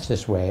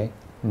fastest way,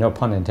 no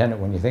pun intended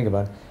when you think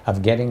about it,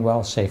 of getting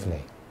well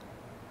safely.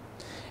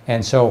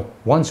 And so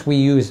once we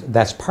use,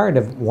 that's part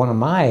of one of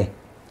my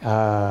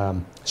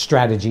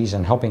strategies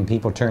in helping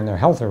people turn their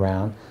health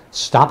around,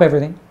 stop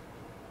everything.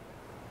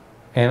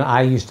 And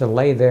I used to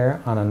lay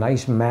there on a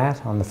nice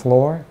mat on the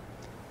floor,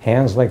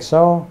 hands like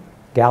so,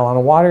 gallon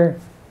of water,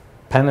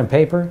 pen and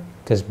paper,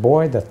 because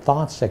boy, the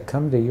thoughts that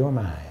come to your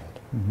mind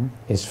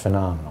is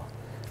phenomenal.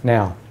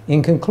 Now,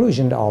 in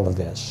conclusion to all of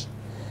this,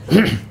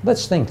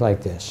 let's think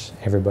like this,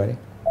 everybody.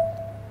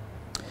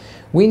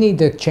 We need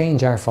to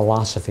change our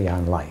philosophy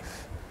on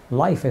life.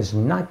 Life is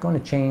not going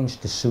to change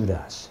to suit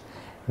us.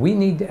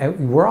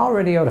 We're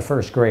already out of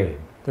first grade.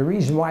 The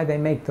reason why they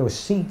make those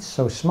seats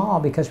so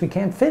small, because we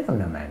can't fit in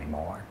them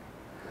anymore.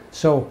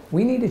 So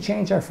we need to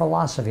change our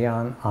philosophy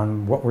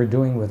on what we're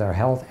doing with our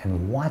health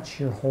and watch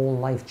your whole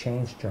life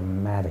change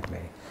dramatically.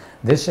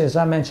 This, as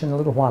I mentioned a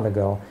little while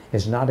ago,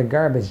 is not a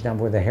garbage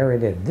dump with a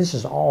heritage. This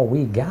is all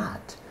we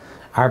got.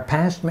 Our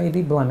past may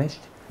be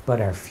blemished, but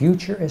our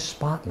future is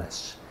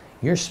spotless.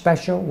 You're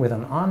special with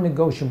an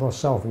unnegotiable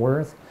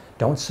self-worth.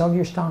 Don't sell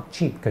your stock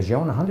cheap, because you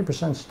own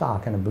 100%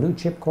 stock in a blue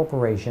chip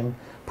corporation.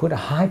 Put a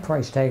high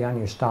price tag on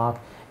your stock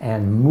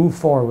and move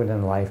forward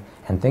in life.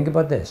 And think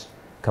about this.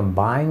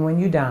 Combine when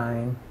you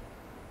dine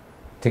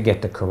to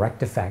get the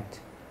correct effect,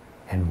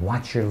 and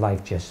watch your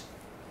life just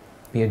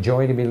be a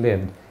joy to be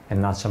lived and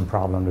not some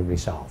problem to be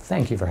solved.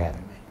 Thank you for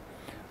having me.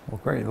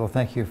 Well, great. Well,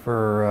 thank you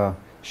for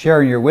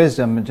sharing your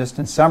wisdom. And just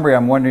in summary,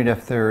 I'm wondering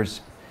if there's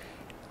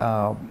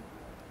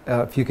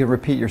if you could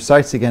repeat your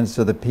sites again,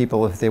 so that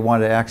people, if they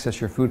want to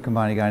access your food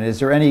combining guide, is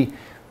there any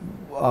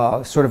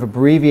sort of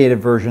abbreviated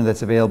version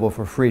that's available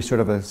for free, sort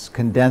of a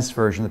condensed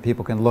version that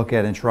people can look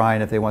at and try,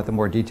 and if they want the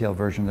more detailed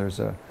version, there's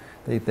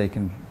they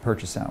can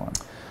purchase that one?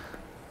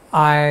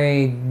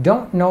 I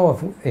don't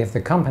know if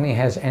the company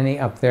has any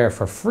up there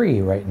for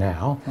free right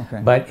now,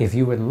 but if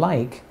you would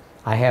like,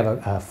 I have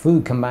a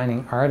food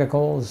combining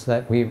articles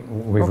that we've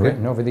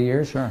written over the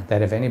years,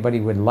 that if anybody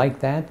would like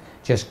that,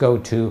 just go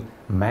to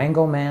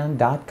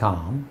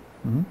mangoman.com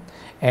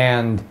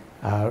and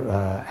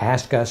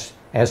ask us,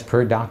 as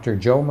per Dr.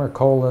 Joe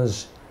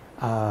Mercola's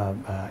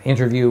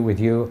interview with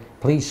you,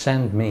 please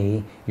send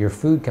me your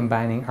food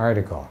combining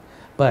article.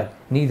 But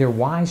neither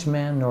wise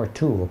man nor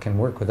tool can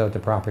work without the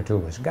proper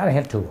tools. You've got to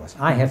have tools.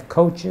 I have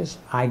coaches,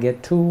 I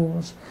get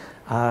tools,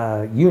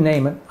 you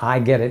name it, I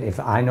get it if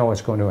I know it's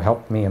going to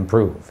help me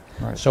improve.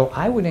 Right. So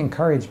I would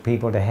encourage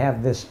people to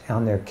have this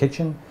on their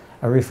kitchen,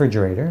 a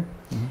refrigerator,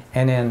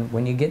 and then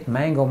when you get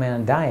Mango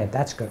Man Diet,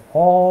 that's got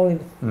all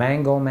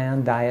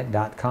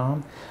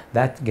mangomandiet.com.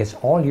 That gets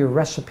all your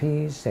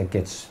recipes, that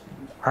gets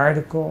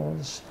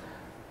articles,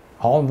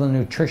 all the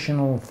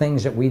nutritional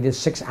things that we did,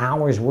 6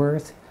 hours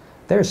worth.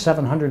 There's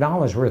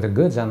 $700 worth of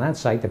goods on that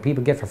site that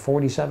people get for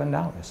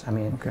 $47. I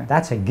mean,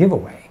 that's a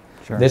giveaway.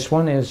 Sure. This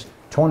one is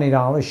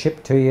 $20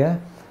 shipped to you,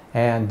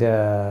 and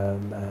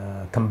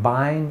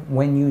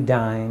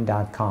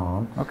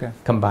combinewenyoudine.com.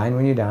 Combine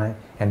When You Dine,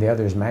 and the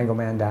other is Mango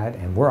Man Diet,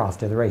 and we're off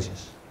to the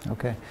races.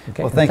 Okay.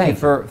 Okay, Well, and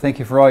thank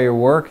you for all your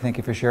work. Thank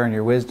you for sharing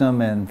your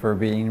wisdom and for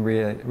being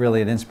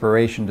really an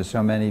inspiration to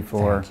so many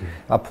for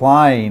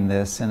applying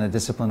this in a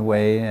disciplined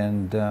way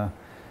and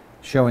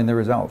showing the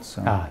results.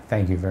 So.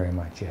 Thank you very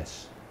much.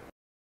 Yes.